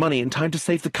have the money in time to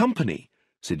save the company,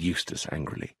 said Eustace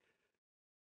angrily.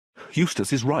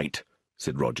 Eustace is right,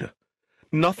 said Roger.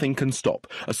 Nothing can stop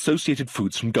Associated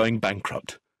Foods from going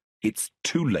bankrupt. It's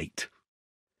too late.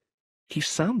 He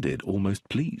sounded almost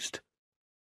pleased.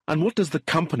 And what does the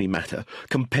company matter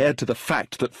compared to the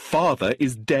fact that Father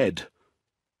is dead?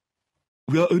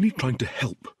 We are only trying to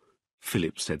help,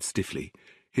 Philip said stiffly,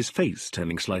 his face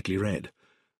turning slightly red.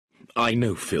 I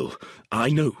know, Phil, I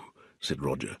know, said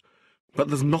Roger. But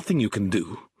there's nothing you can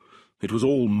do. It was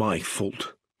all my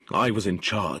fault. I was in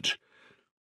charge.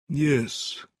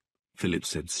 Yes, Philip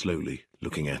said slowly,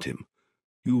 looking at him.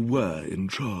 You were in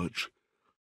charge.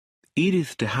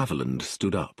 Edith de Haviland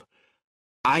stood up.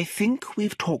 I think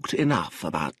we've talked enough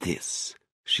about this,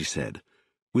 she said,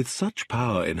 with such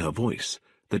power in her voice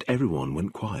that everyone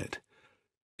went quiet.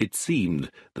 It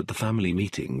seemed that the family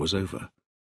meeting was over.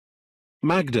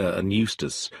 Magda and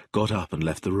Eustace got up and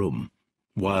left the room,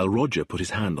 while Roger put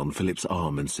his hand on Philip's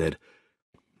arm and said,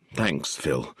 Thanks,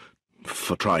 Phil,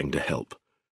 for trying to help.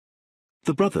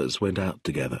 The brothers went out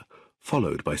together,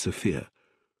 followed by Sophia,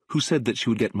 who said that she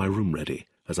would get my room ready,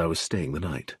 as I was staying the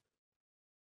night.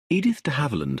 Edith de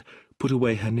Haviland put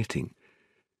away her knitting.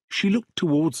 She looked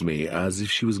towards me as if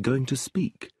she was going to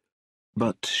speak,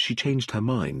 but she changed her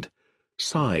mind,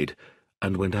 sighed,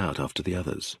 and went out after the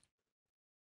others.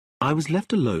 I was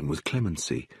left alone with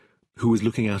Clemency, who was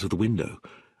looking out of the window,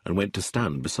 and went to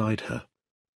stand beside her.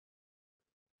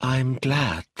 I'm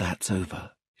glad that's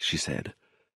over, she said.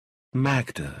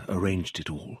 Magda arranged it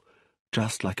all,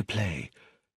 just like a play.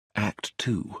 Act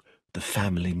 2, the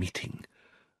family meeting.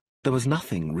 There was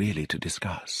nothing really to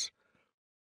discuss.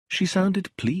 She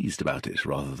sounded pleased about it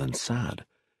rather than sad.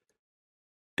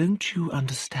 Don't you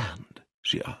understand?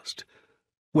 She asked.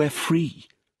 We're free,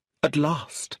 at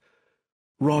last.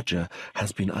 Roger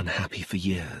has been unhappy for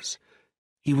years.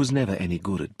 He was never any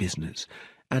good at business,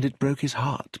 and it broke his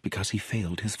heart because he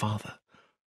failed his father.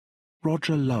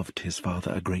 Roger loved his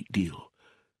father a great deal.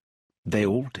 They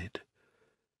all did.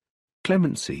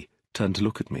 Clemency turned to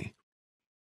look at me.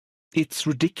 It's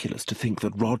ridiculous to think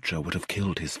that Roger would have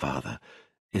killed his father,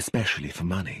 especially for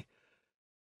money.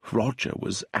 Roger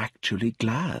was actually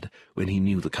glad when he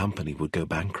knew the company would go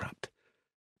bankrupt.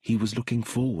 he was looking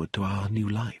forward to our new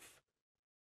life.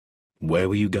 "Where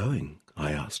were you going?"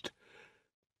 I asked.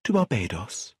 "To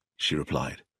Barbados," she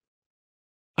replied.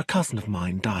 "A cousin of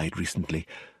mine died recently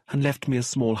and left me a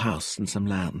small house and some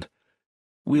land.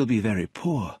 We'll be very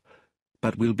poor,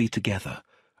 but we'll be together,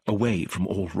 away from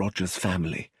all Roger's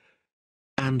family.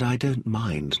 And I don't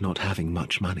mind not having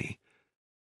much money.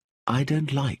 I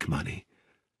don't like money.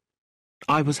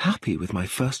 I was happy with my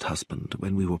first husband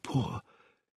when we were poor,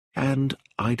 and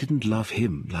I didn't love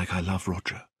him like I love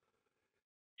Roger."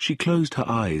 She closed her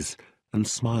eyes and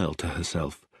smiled to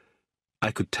herself.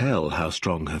 I could tell how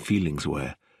strong her feelings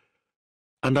were,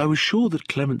 and I was sure that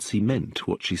Clemency meant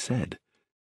what she said.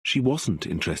 She wasn't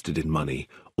interested in money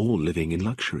or living in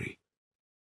luxury.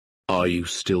 "Are you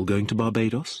still going to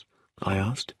Barbados?" I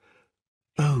asked.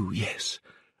 "Oh, yes,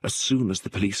 as soon as the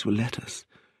police will let us.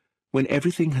 When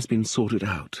everything has been sorted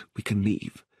out, we can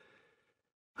leave.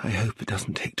 I hope it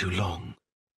doesn't take too long."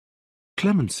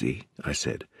 "Clemency," I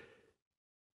said,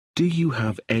 "do you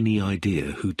have any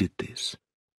idea who did this?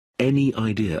 Any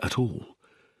idea at all?"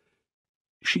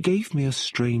 She gave me a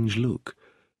strange look,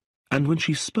 and when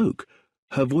she spoke,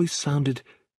 her voice sounded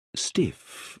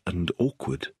stiff and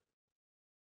awkward.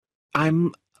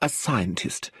 "I'm a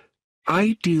scientist.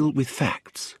 I deal with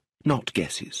facts, not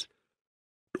guesses.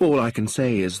 All I can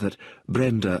say is that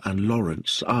Brenda and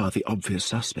Lawrence are the obvious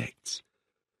suspects."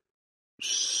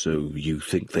 "So you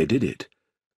think they did it?"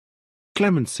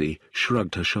 Clemency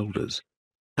shrugged her shoulders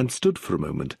and stood for a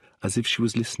moment as if she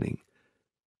was listening.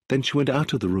 Then she went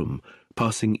out of the room,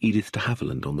 passing Edith de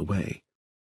Havilland on the way.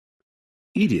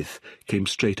 Edith came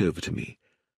straight over to me.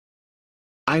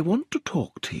 "I want to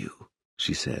talk to you,"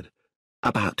 she said,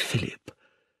 "about Philip.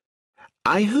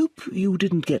 I hope you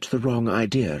didn't get the wrong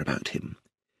idea about him.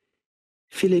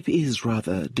 Philip is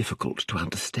rather difficult to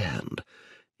understand.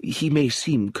 He may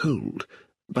seem cold,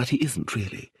 but he isn't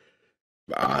really."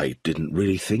 "I didn't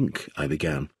really think," I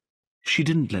began. She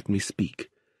didn't let me speak.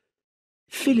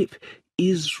 "Philip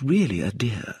is really a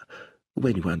dear,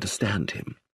 when you understand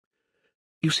him.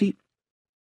 You see,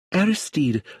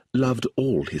 Aristide loved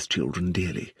all his children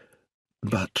dearly,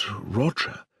 but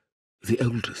Roger, the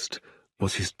oldest,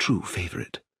 was his true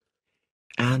favourite.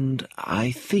 And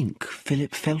I think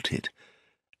Philip felt it,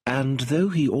 and though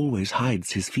he always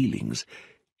hides his feelings,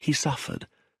 he suffered,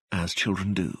 as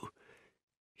children do.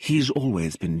 He's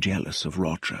always been jealous of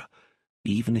Roger,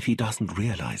 even if he doesn't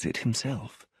realise it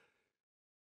himself."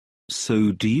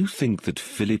 "So do you think that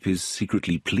Philip is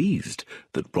secretly pleased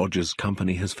that Roger's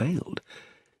company has failed?"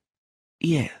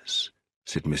 "Yes,"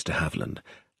 said Mr. Haviland.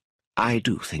 "I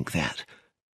do think that.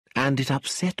 And it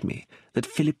upset me that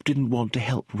Philip didn't want to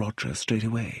help Roger straight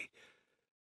away."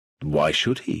 "Why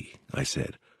should he?" I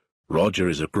said. "Roger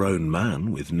is a grown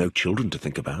man with no children to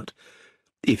think about.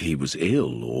 If he was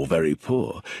ill or very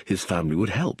poor, his family would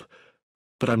help.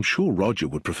 But I'm sure Roger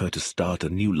would prefer to start a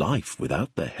new life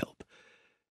without their help."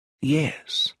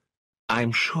 "Yes,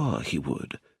 I'm sure he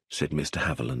would," said Mr.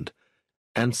 Haviland.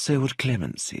 "And so would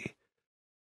Clemency."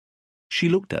 She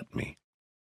looked at me.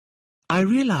 "I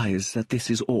realise that this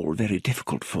is all very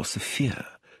difficult for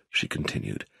Sophia," she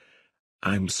continued.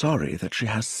 "I'm sorry that she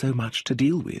has so much to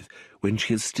deal with when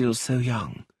she is still so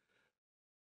young.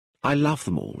 I love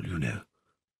them all, you know,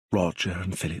 Roger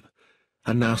and Philip,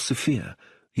 and now Sophia,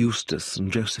 Eustace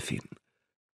and Josephine.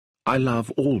 I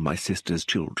love all my sister's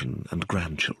children and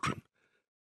grandchildren."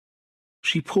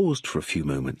 She paused for a few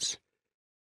moments.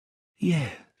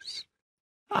 "Yes,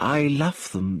 I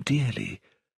love them dearly,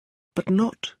 but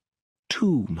not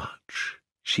too much,"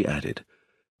 she added,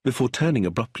 before turning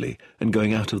abruptly and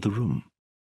going out of the room.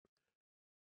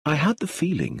 I had the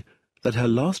feeling that her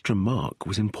last remark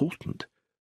was important,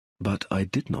 but I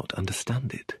did not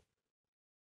understand it.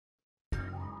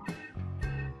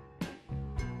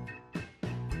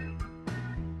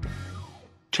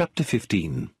 Chapter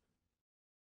 15.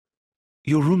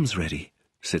 "Your room's ready,"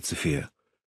 said Sophia.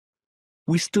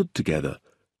 We stood together,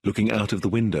 looking out of the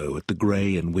window at the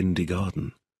grey and windy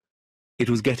garden. It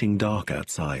was getting dark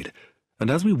outside, and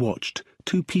as we watched,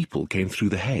 two people came through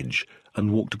the hedge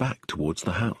and walked back towards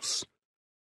the house.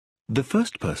 The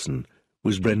first person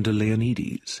was Brenda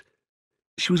Leonides.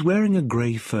 She was wearing a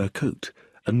grey fur coat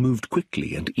and moved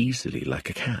quickly and easily like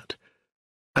a cat.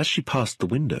 As she passed the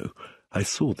window, I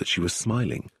saw that she was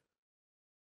smiling.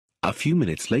 A few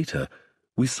minutes later,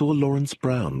 we saw Lawrence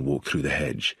Brown walk through the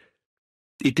hedge.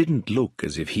 It didn't look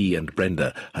as if he and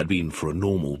Brenda had been for a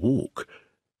normal walk.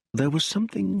 There was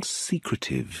something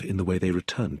secretive in the way they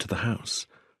returned to the house.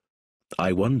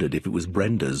 I wondered if it was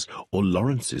Brenda's or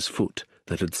Lawrence's foot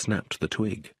that had snapped the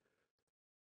twig.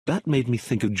 That made me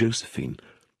think of Josephine,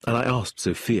 and I asked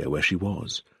Sophia where she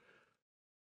was.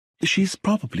 "She's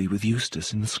probably with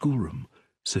Eustace in the schoolroom,"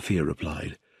 Sophia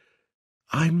replied.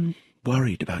 "I'm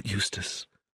worried about Eustace."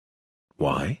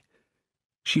 "Why?"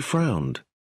 She frowned.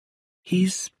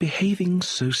 "He's behaving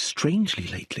so strangely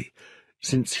lately,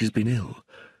 since he's been ill.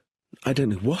 I don't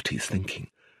know what he's thinking.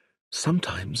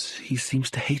 Sometimes he seems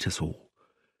to hate us all."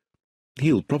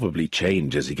 "He'll probably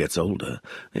change as he gets older.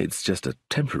 It's just a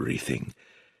temporary thing."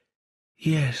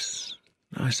 "Yes,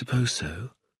 I suppose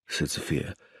so," said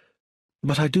Sophia.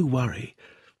 "But I do worry.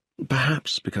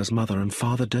 Perhaps because Mother and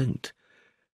Father don't.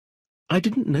 I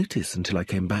didn't notice until I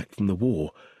came back from the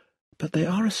war, but they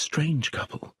are a strange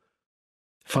couple.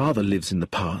 Father lives in the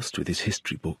past with his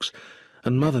history books,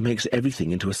 and Mother makes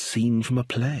everything into a scene from a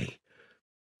play.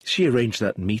 She arranged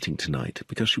that meeting tonight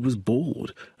because she was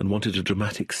bored and wanted a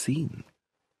dramatic scene."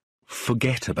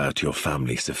 "Forget about your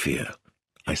family, Sophia,"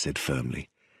 I said firmly.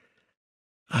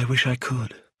 "I wish I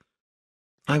could.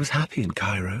 I was happy in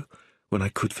Cairo when I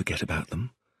could forget about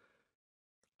them."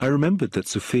 I remembered that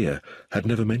Sophia had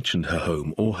never mentioned her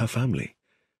home or her family.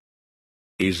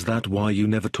 "Is that why you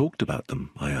never talked about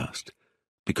them?" I asked.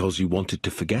 "Because you wanted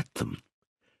to forget them?"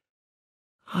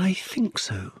 "I think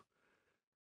so.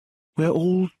 We're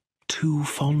all too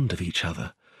fond of each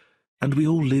other, and we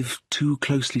all live too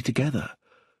closely together,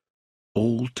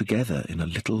 all together in a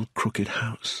little crooked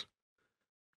house.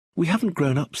 We haven't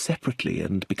grown up separately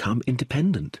and become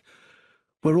independent.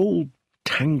 We're all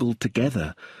tangled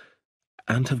together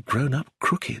and have grown up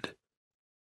crooked."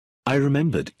 I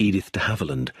remembered Edith de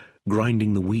Havilland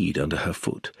grinding the weed under her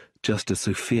foot, just as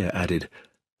Sophia added,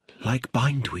 "like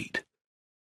bindweed."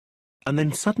 And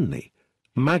then suddenly,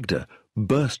 Magda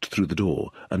burst through the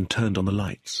door and turned on the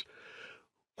lights.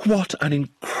 "What an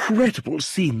incredible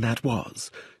scene that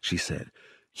was," she said.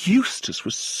 "Eustace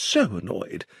was so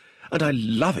annoyed, and I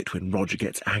love it when Roger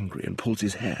gets angry and pulls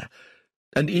his hair.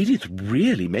 And Edith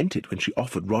really meant it when she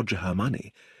offered Roger her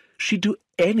money. She'd do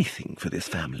anything for this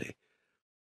family."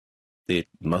 "It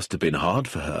must have been hard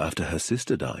for her after her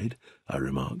sister died," I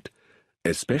remarked,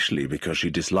 "especially because she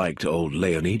disliked old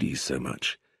Leonides so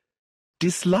much."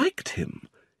 "Disliked him?"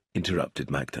 interrupted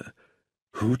Magda.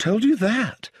 "Who told you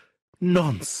that?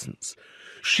 Nonsense.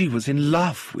 She was in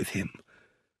love with him."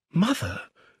 "Mother,"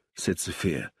 said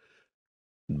Sophia.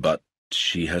 "But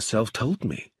she herself told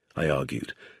me," I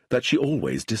argued, "that she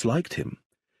always disliked him."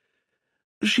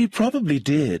 "She probably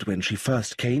did when she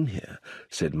first came here,"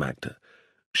 said Magda.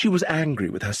 "She was angry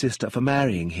with her sister for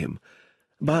marrying him,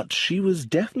 but she was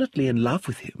definitely in love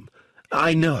with him.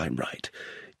 I know I'm right.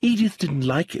 Edith didn't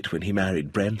like it when he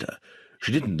married Brenda.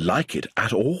 She didn't like it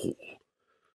at all."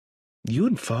 "You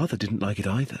and Father didn't like it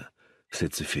either,"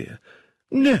 said Sophia.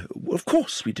 "No, of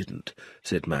course we didn't,"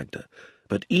 said Magda.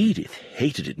 "But Edith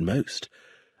hated it most.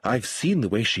 I've seen the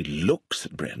way she looks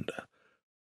at Brenda."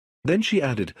 Then she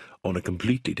added, on a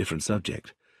completely different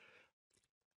subject,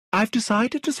 "I've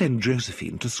decided to send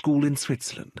Josephine to school in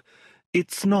Switzerland.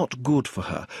 It's not good for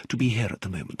her to be here at the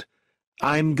moment.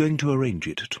 I'm going to arrange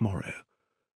it tomorrow."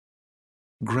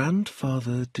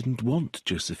 "Grandfather didn't want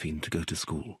Josephine to go to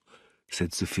school,"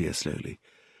 said Sophia slowly.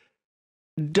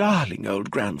 "Darling old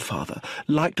grandfather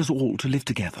liked us all to live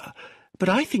together, but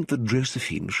I think that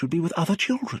Josephine should be with other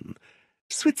children.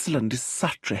 Switzerland is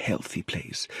such a healthy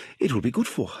place. It will be good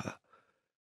for her."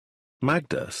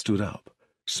 Magda stood up,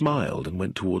 smiled and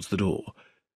went towards the door.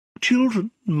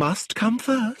 "Children must come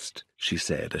first," she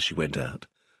said as she went out.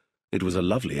 It was a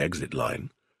lovely exit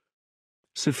line.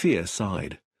 Sophia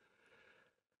sighed.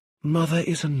 "Mother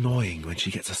is annoying when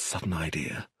she gets a sudden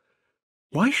idea.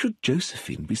 Why should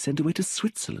Josephine be sent away to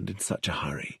Switzerland in such a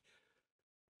hurry?"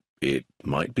 "It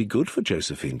might be good for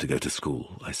Josephine to go to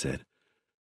school," I said.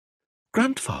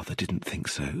 "Grandfather didn't think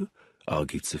so,"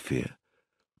 argued Sophia.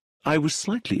 I was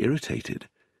slightly irritated.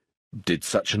 "Did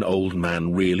such an old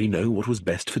man really know what was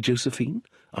best for Josephine?"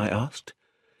 I asked.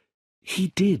 "He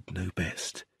did know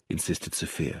best," insisted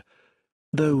Sophia,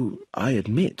 "though I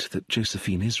admit that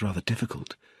Josephine is rather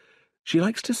difficult. She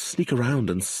likes to sneak around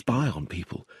and spy on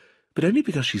people, but only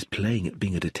because she's playing at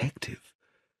being a detective."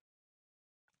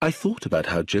 I thought about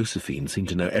how Josephine seemed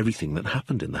to know everything that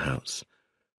happened in the house.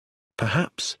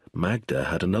 Perhaps Magda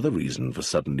had another reason for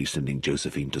suddenly sending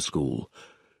Josephine to school.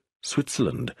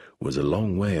 Switzerland was a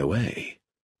long way away.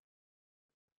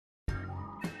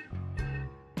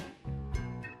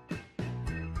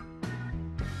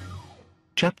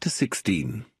 Chapter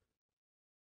 16.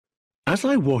 As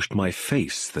I washed my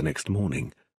face the next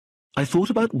morning, I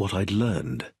thought about what I'd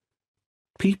learned.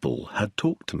 People had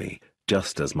talked to me,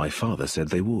 just as my father said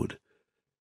they would.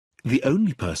 The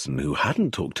only person who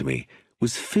hadn't talked to me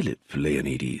was Philip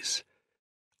Leonides.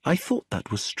 I thought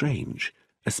that was strange,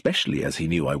 especially as he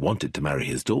knew I wanted to marry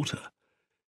his daughter.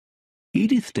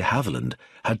 Edith de Havilland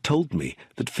had told me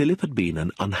that Philip had been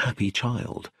an unhappy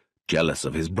child, jealous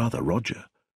of his brother Roger.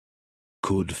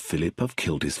 Could Philip have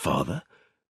killed his father?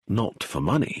 Not for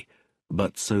money,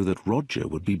 but so that Roger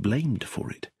would be blamed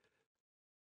for it.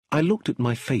 I looked at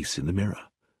my face in the mirror.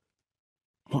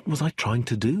 What was I trying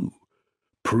to do?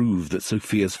 Prove that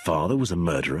Sophia's father was a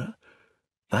murderer?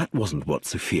 That wasn't what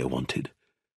Sophia wanted.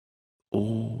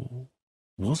 Or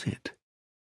was it?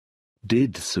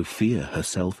 Did Sophia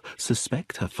herself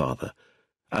suspect her father,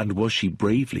 and was she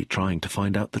bravely trying to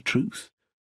find out the truth?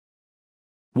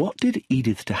 What did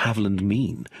Edith de Havilland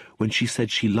mean when she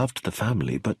said she loved the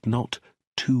family but not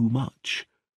too much?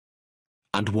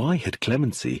 And why had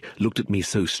Clemency looked at me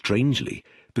so strangely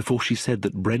before she said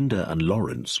that Brenda and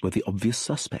Lawrence were the obvious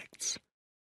suspects?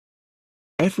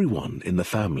 Everyone in the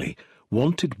family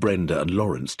wanted Brenda and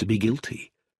Lawrence to be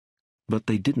guilty, but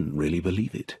they didn't really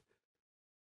believe it.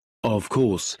 Of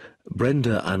course,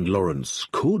 Brenda and Lawrence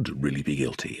could really be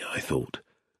guilty, I thought.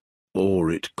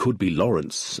 Or it could be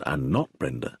Lawrence and not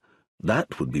Brenda.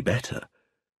 That would be better.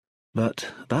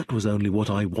 But that was only what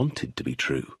I wanted to be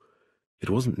true. It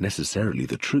wasn't necessarily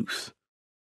the truth.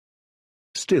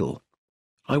 Still,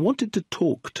 I wanted to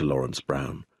talk to Lawrence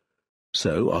Brown.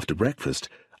 So, after breakfast,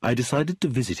 I decided to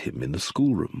visit him in the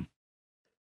schoolroom.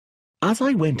 As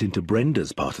I went into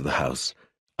Brenda's part of the house,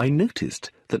 I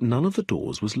noticed that none of the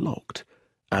doors was locked,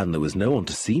 and there was no one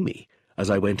to see me as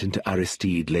I went into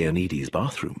Aristide Leonides'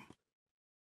 bathroom.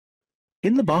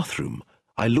 In the bathroom,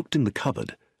 I looked in the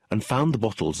cupboard and found the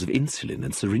bottles of insulin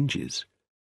and syringes.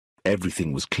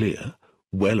 Everything was clear,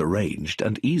 well arranged,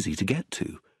 and easy to get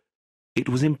to. It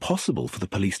was impossible for the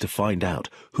police to find out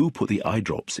who put the eye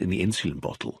drops in the insulin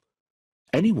bottle.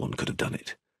 Anyone could have done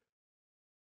it.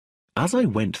 As I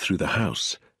went through the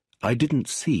house, I didn't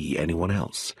see anyone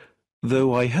else,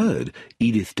 though I heard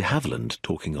Edith de Havilland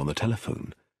talking on the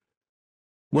telephone.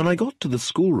 When I got to the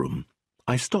schoolroom,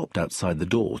 I stopped outside the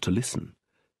door to listen.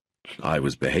 I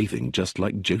was behaving just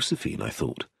like Josephine, I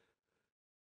thought.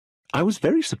 I was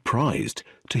very surprised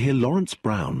to hear Lawrence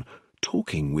Brown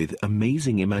talking with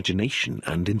amazing imagination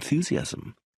and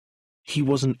enthusiasm. He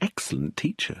was an excellent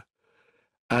teacher,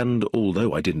 and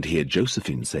although I didn't hear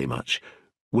Josephine say much,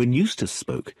 when Eustace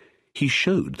spoke, he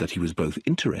showed that he was both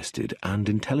interested and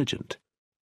intelligent.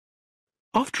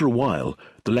 After a while,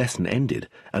 the lesson ended,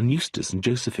 and Eustace and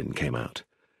Josephine came out.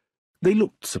 They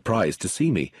looked surprised to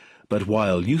see me, but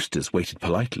while Eustace waited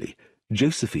politely,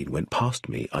 Josephine went past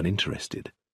me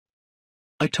uninterested.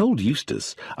 I told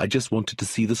Eustace I just wanted to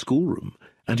see the schoolroom,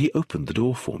 and he opened the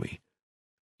door for me.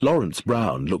 Lawrence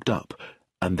Brown looked up,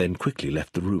 and then quickly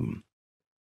left the room.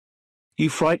 "You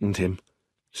frightened him,"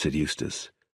 said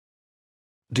Eustace.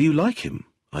 "Do you like him?"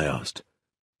 I asked.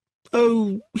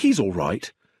 "Oh, he's all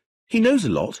right. He knows a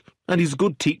lot, and he's a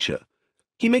good teacher.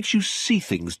 He makes you see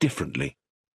things differently."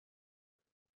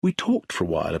 We talked for a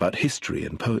while about history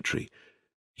and poetry.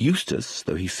 Eustace,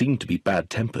 though he seemed to be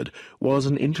bad-tempered, was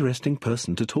an interesting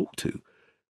person to talk to.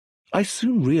 I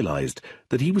soon realized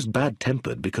that he was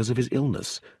bad-tempered because of his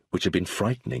illness, which had been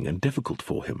frightening and difficult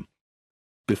for him.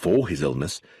 Before his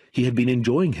illness, he had been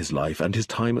enjoying his life and his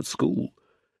time at school.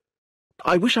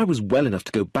 "I wish I was well enough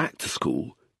to go back to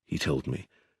school," he told me.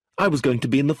 "I was going to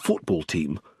be in the football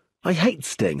team. I hate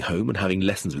staying home and having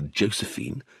lessons with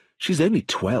Josephine. She's only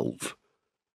 12.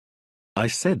 I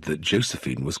said that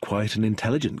Josephine was quite an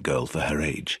intelligent girl for her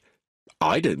age.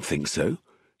 "I don't think so,"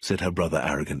 said her brother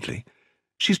arrogantly.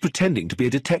 "She's pretending to be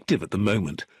a detective at the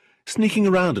moment, sneaking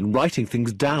around and writing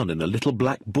things down in a little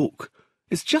black book.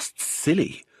 It's just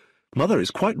silly. Mother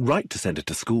is quite right to send her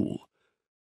to school."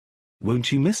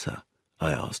 "Won't you miss her?"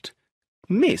 I asked.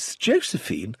 "Miss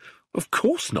Josephine? Of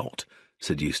course not,"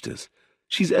 said Eustace.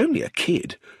 "She's only a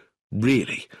kid.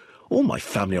 Really, all my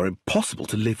family are impossible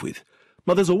to live with.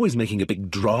 Mother's always making a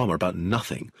big drama about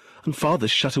nothing, and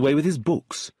Father's shut away with his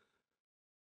books."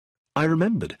 I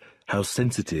remembered how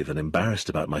sensitive and embarrassed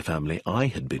about my family I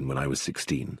had been when I was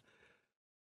 16.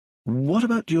 "What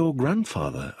about your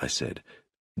grandfather?" I said.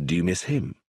 "Do you miss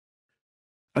him?"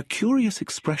 A curious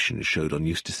expression showed on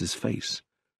Eustace's face.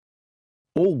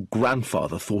 "All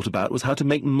Grandfather thought about was how to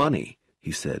make money,"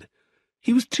 he said.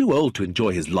 "He was too old to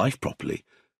enjoy his life properly.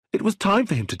 It was time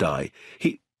for him to die.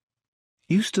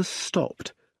 Eustace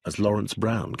stopped as Lawrence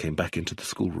Brown came back into the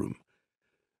schoolroom.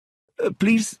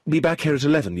 "Please be back here at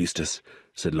 11, Eustace,"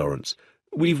 said Lawrence.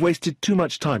 "We've wasted too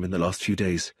much time in the last few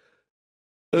days."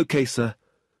 "Okay, sir."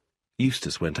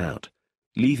 Eustace went out,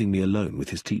 leaving me alone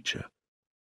with his teacher.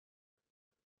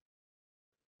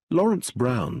 Lawrence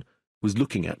Brown was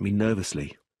looking at me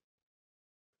nervously.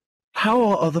 "How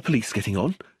are other police getting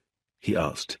on?" he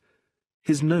asked.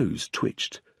 His nose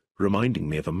twitched, reminding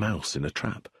me of a mouse in a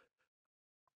trap.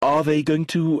 "Are they going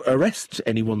to arrest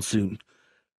anyone soon?"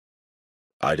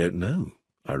 "I don't know,"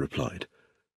 I replied.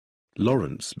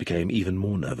 Lawrence became even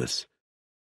more nervous.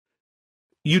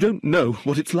 "You don't know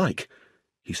what it's like,"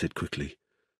 he said quickly.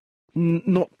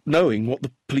 "Not knowing what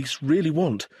the police really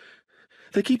want.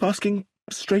 They keep asking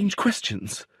strange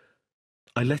questions."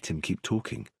 I let him keep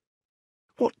talking.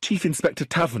 "What Chief Inspector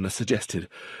Taverner suggested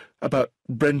about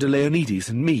Brenda Leonides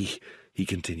and me," he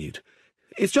continued,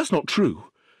 "it's just not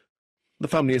true. The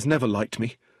family has never liked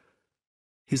me."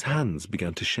 His hands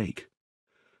began to shake.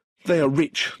 "They are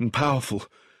rich and powerful,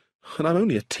 and I'm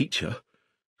only a teacher.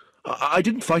 I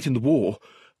didn't fight in the war.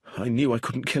 I knew I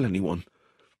couldn't kill anyone.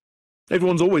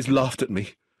 Everyone's always laughed at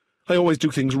me. I always do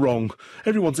things wrong.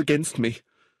 Everyone's against me.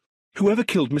 Whoever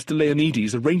killed Mr.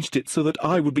 Leonides arranged it so that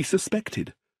I would be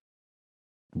suspected."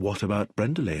 "What about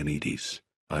Brenda Leonides?"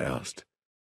 I asked.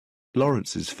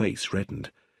 Lawrence's face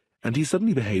reddened, and he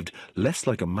suddenly behaved less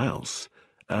like a mouse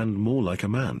and more like a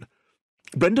man.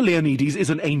 "Brenda Leonides is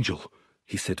an angel,"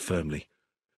 he said firmly.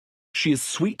 "She is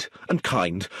sweet and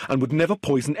kind and would never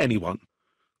poison anyone.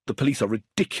 The police are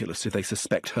ridiculous if they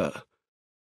suspect her."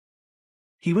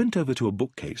 He went over to a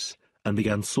bookcase and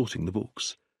began sorting the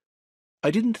books.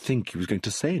 I didn't think he was going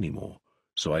to say any more,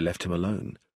 so I left him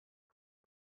alone.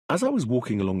 As I was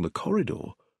walking along the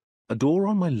corridor, a door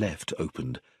on my left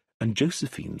opened, and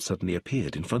Josephine suddenly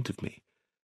appeared in front of me.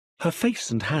 Her face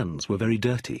and hands were very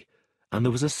dirty, and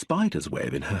there was a spider's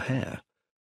web in her hair.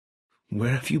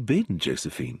 "Where have you been,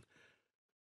 Josephine?"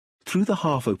 Through the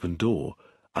half-open door,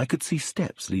 I could see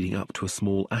steps leading up to a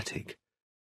small attic.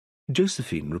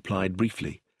 Josephine replied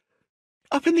briefly,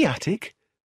 "Up in the attic?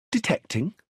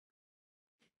 Detecting?"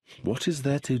 "What is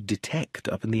there to detect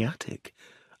up in the attic?"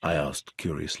 I asked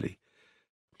curiously.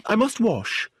 "I must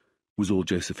wash," was all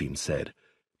Josephine said,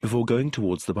 before going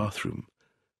towards the bathroom.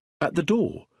 At the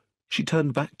door, she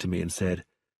turned back to me and said,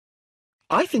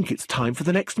 "I think it's time for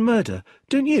the next murder,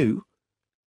 don't you?"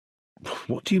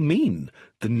 "What do you mean,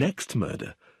 the next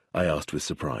murder?" I asked with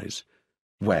surprise.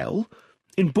 "Well,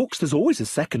 in books there's always a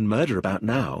second murder about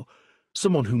now.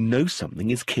 Someone who knows something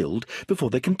is killed before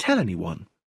they can tell anyone."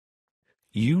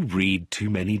 "You read too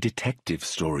many detective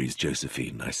stories,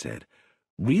 Josephine," I said.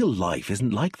 "Real life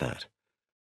isn't like that."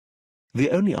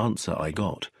 The only answer I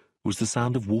got was the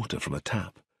sound of water from a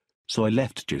tap, so I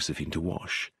left Josephine to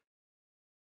wash.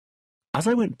 As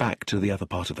I went back to the other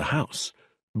part of the house,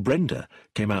 Brenda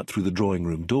came out through the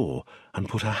drawing-room door and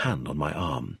put her hand on my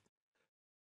arm.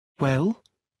 "Well?"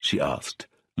 she asked,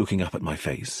 looking up at my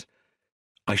face.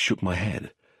 I shook my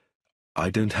head. "I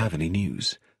don't have any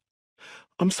news."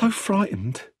 "I'm so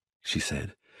frightened," she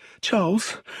said.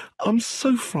 "Charles, I'm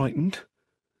so frightened."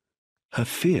 Her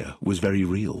fear was very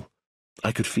real.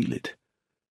 I could feel it.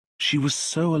 She was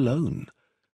so alone.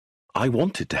 I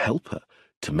wanted to help her,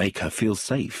 to make her feel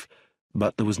safe,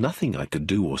 but there was nothing I could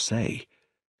do or say.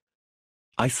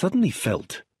 I suddenly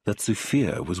felt that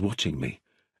Sophia was watching me,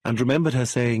 and remembered her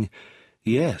saying,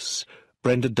 "Yes,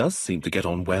 Brenda does seem to get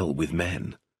on well with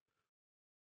men."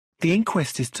 "The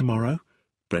inquest is tomorrow,"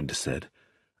 Brenda said,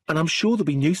 "and I'm sure there'll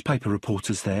be newspaper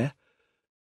reporters there."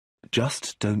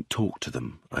 "Just don't talk to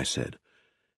them," I said.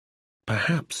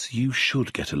 "Perhaps you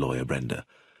should get a lawyer, Brenda,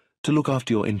 to look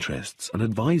after your interests and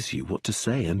advise you what to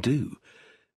say and do.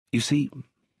 You see,"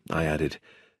 I added,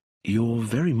 "you're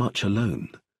very much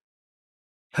alone."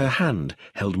 Her hand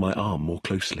held my arm more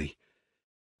closely.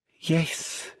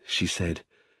 "Yes," she said,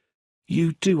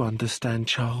 "you do understand,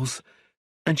 Charles,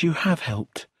 and you have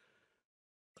helped."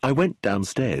 I went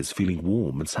downstairs feeling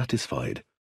warm and satisfied.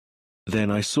 Then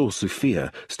I saw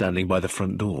Sophia standing by the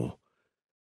front door.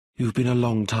 "You've been a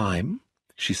long time,"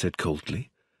 she said coldly.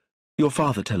 "Your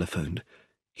father telephoned.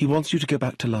 He wants you to go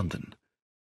back to London."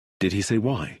 "Did he say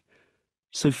why?"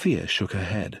 Sophia shook her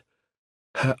head.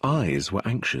 Her eyes were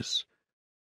anxious.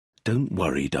 "Don't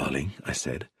worry, darling," I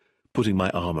said, putting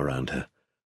my arm around her.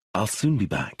 "I'll soon be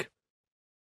back."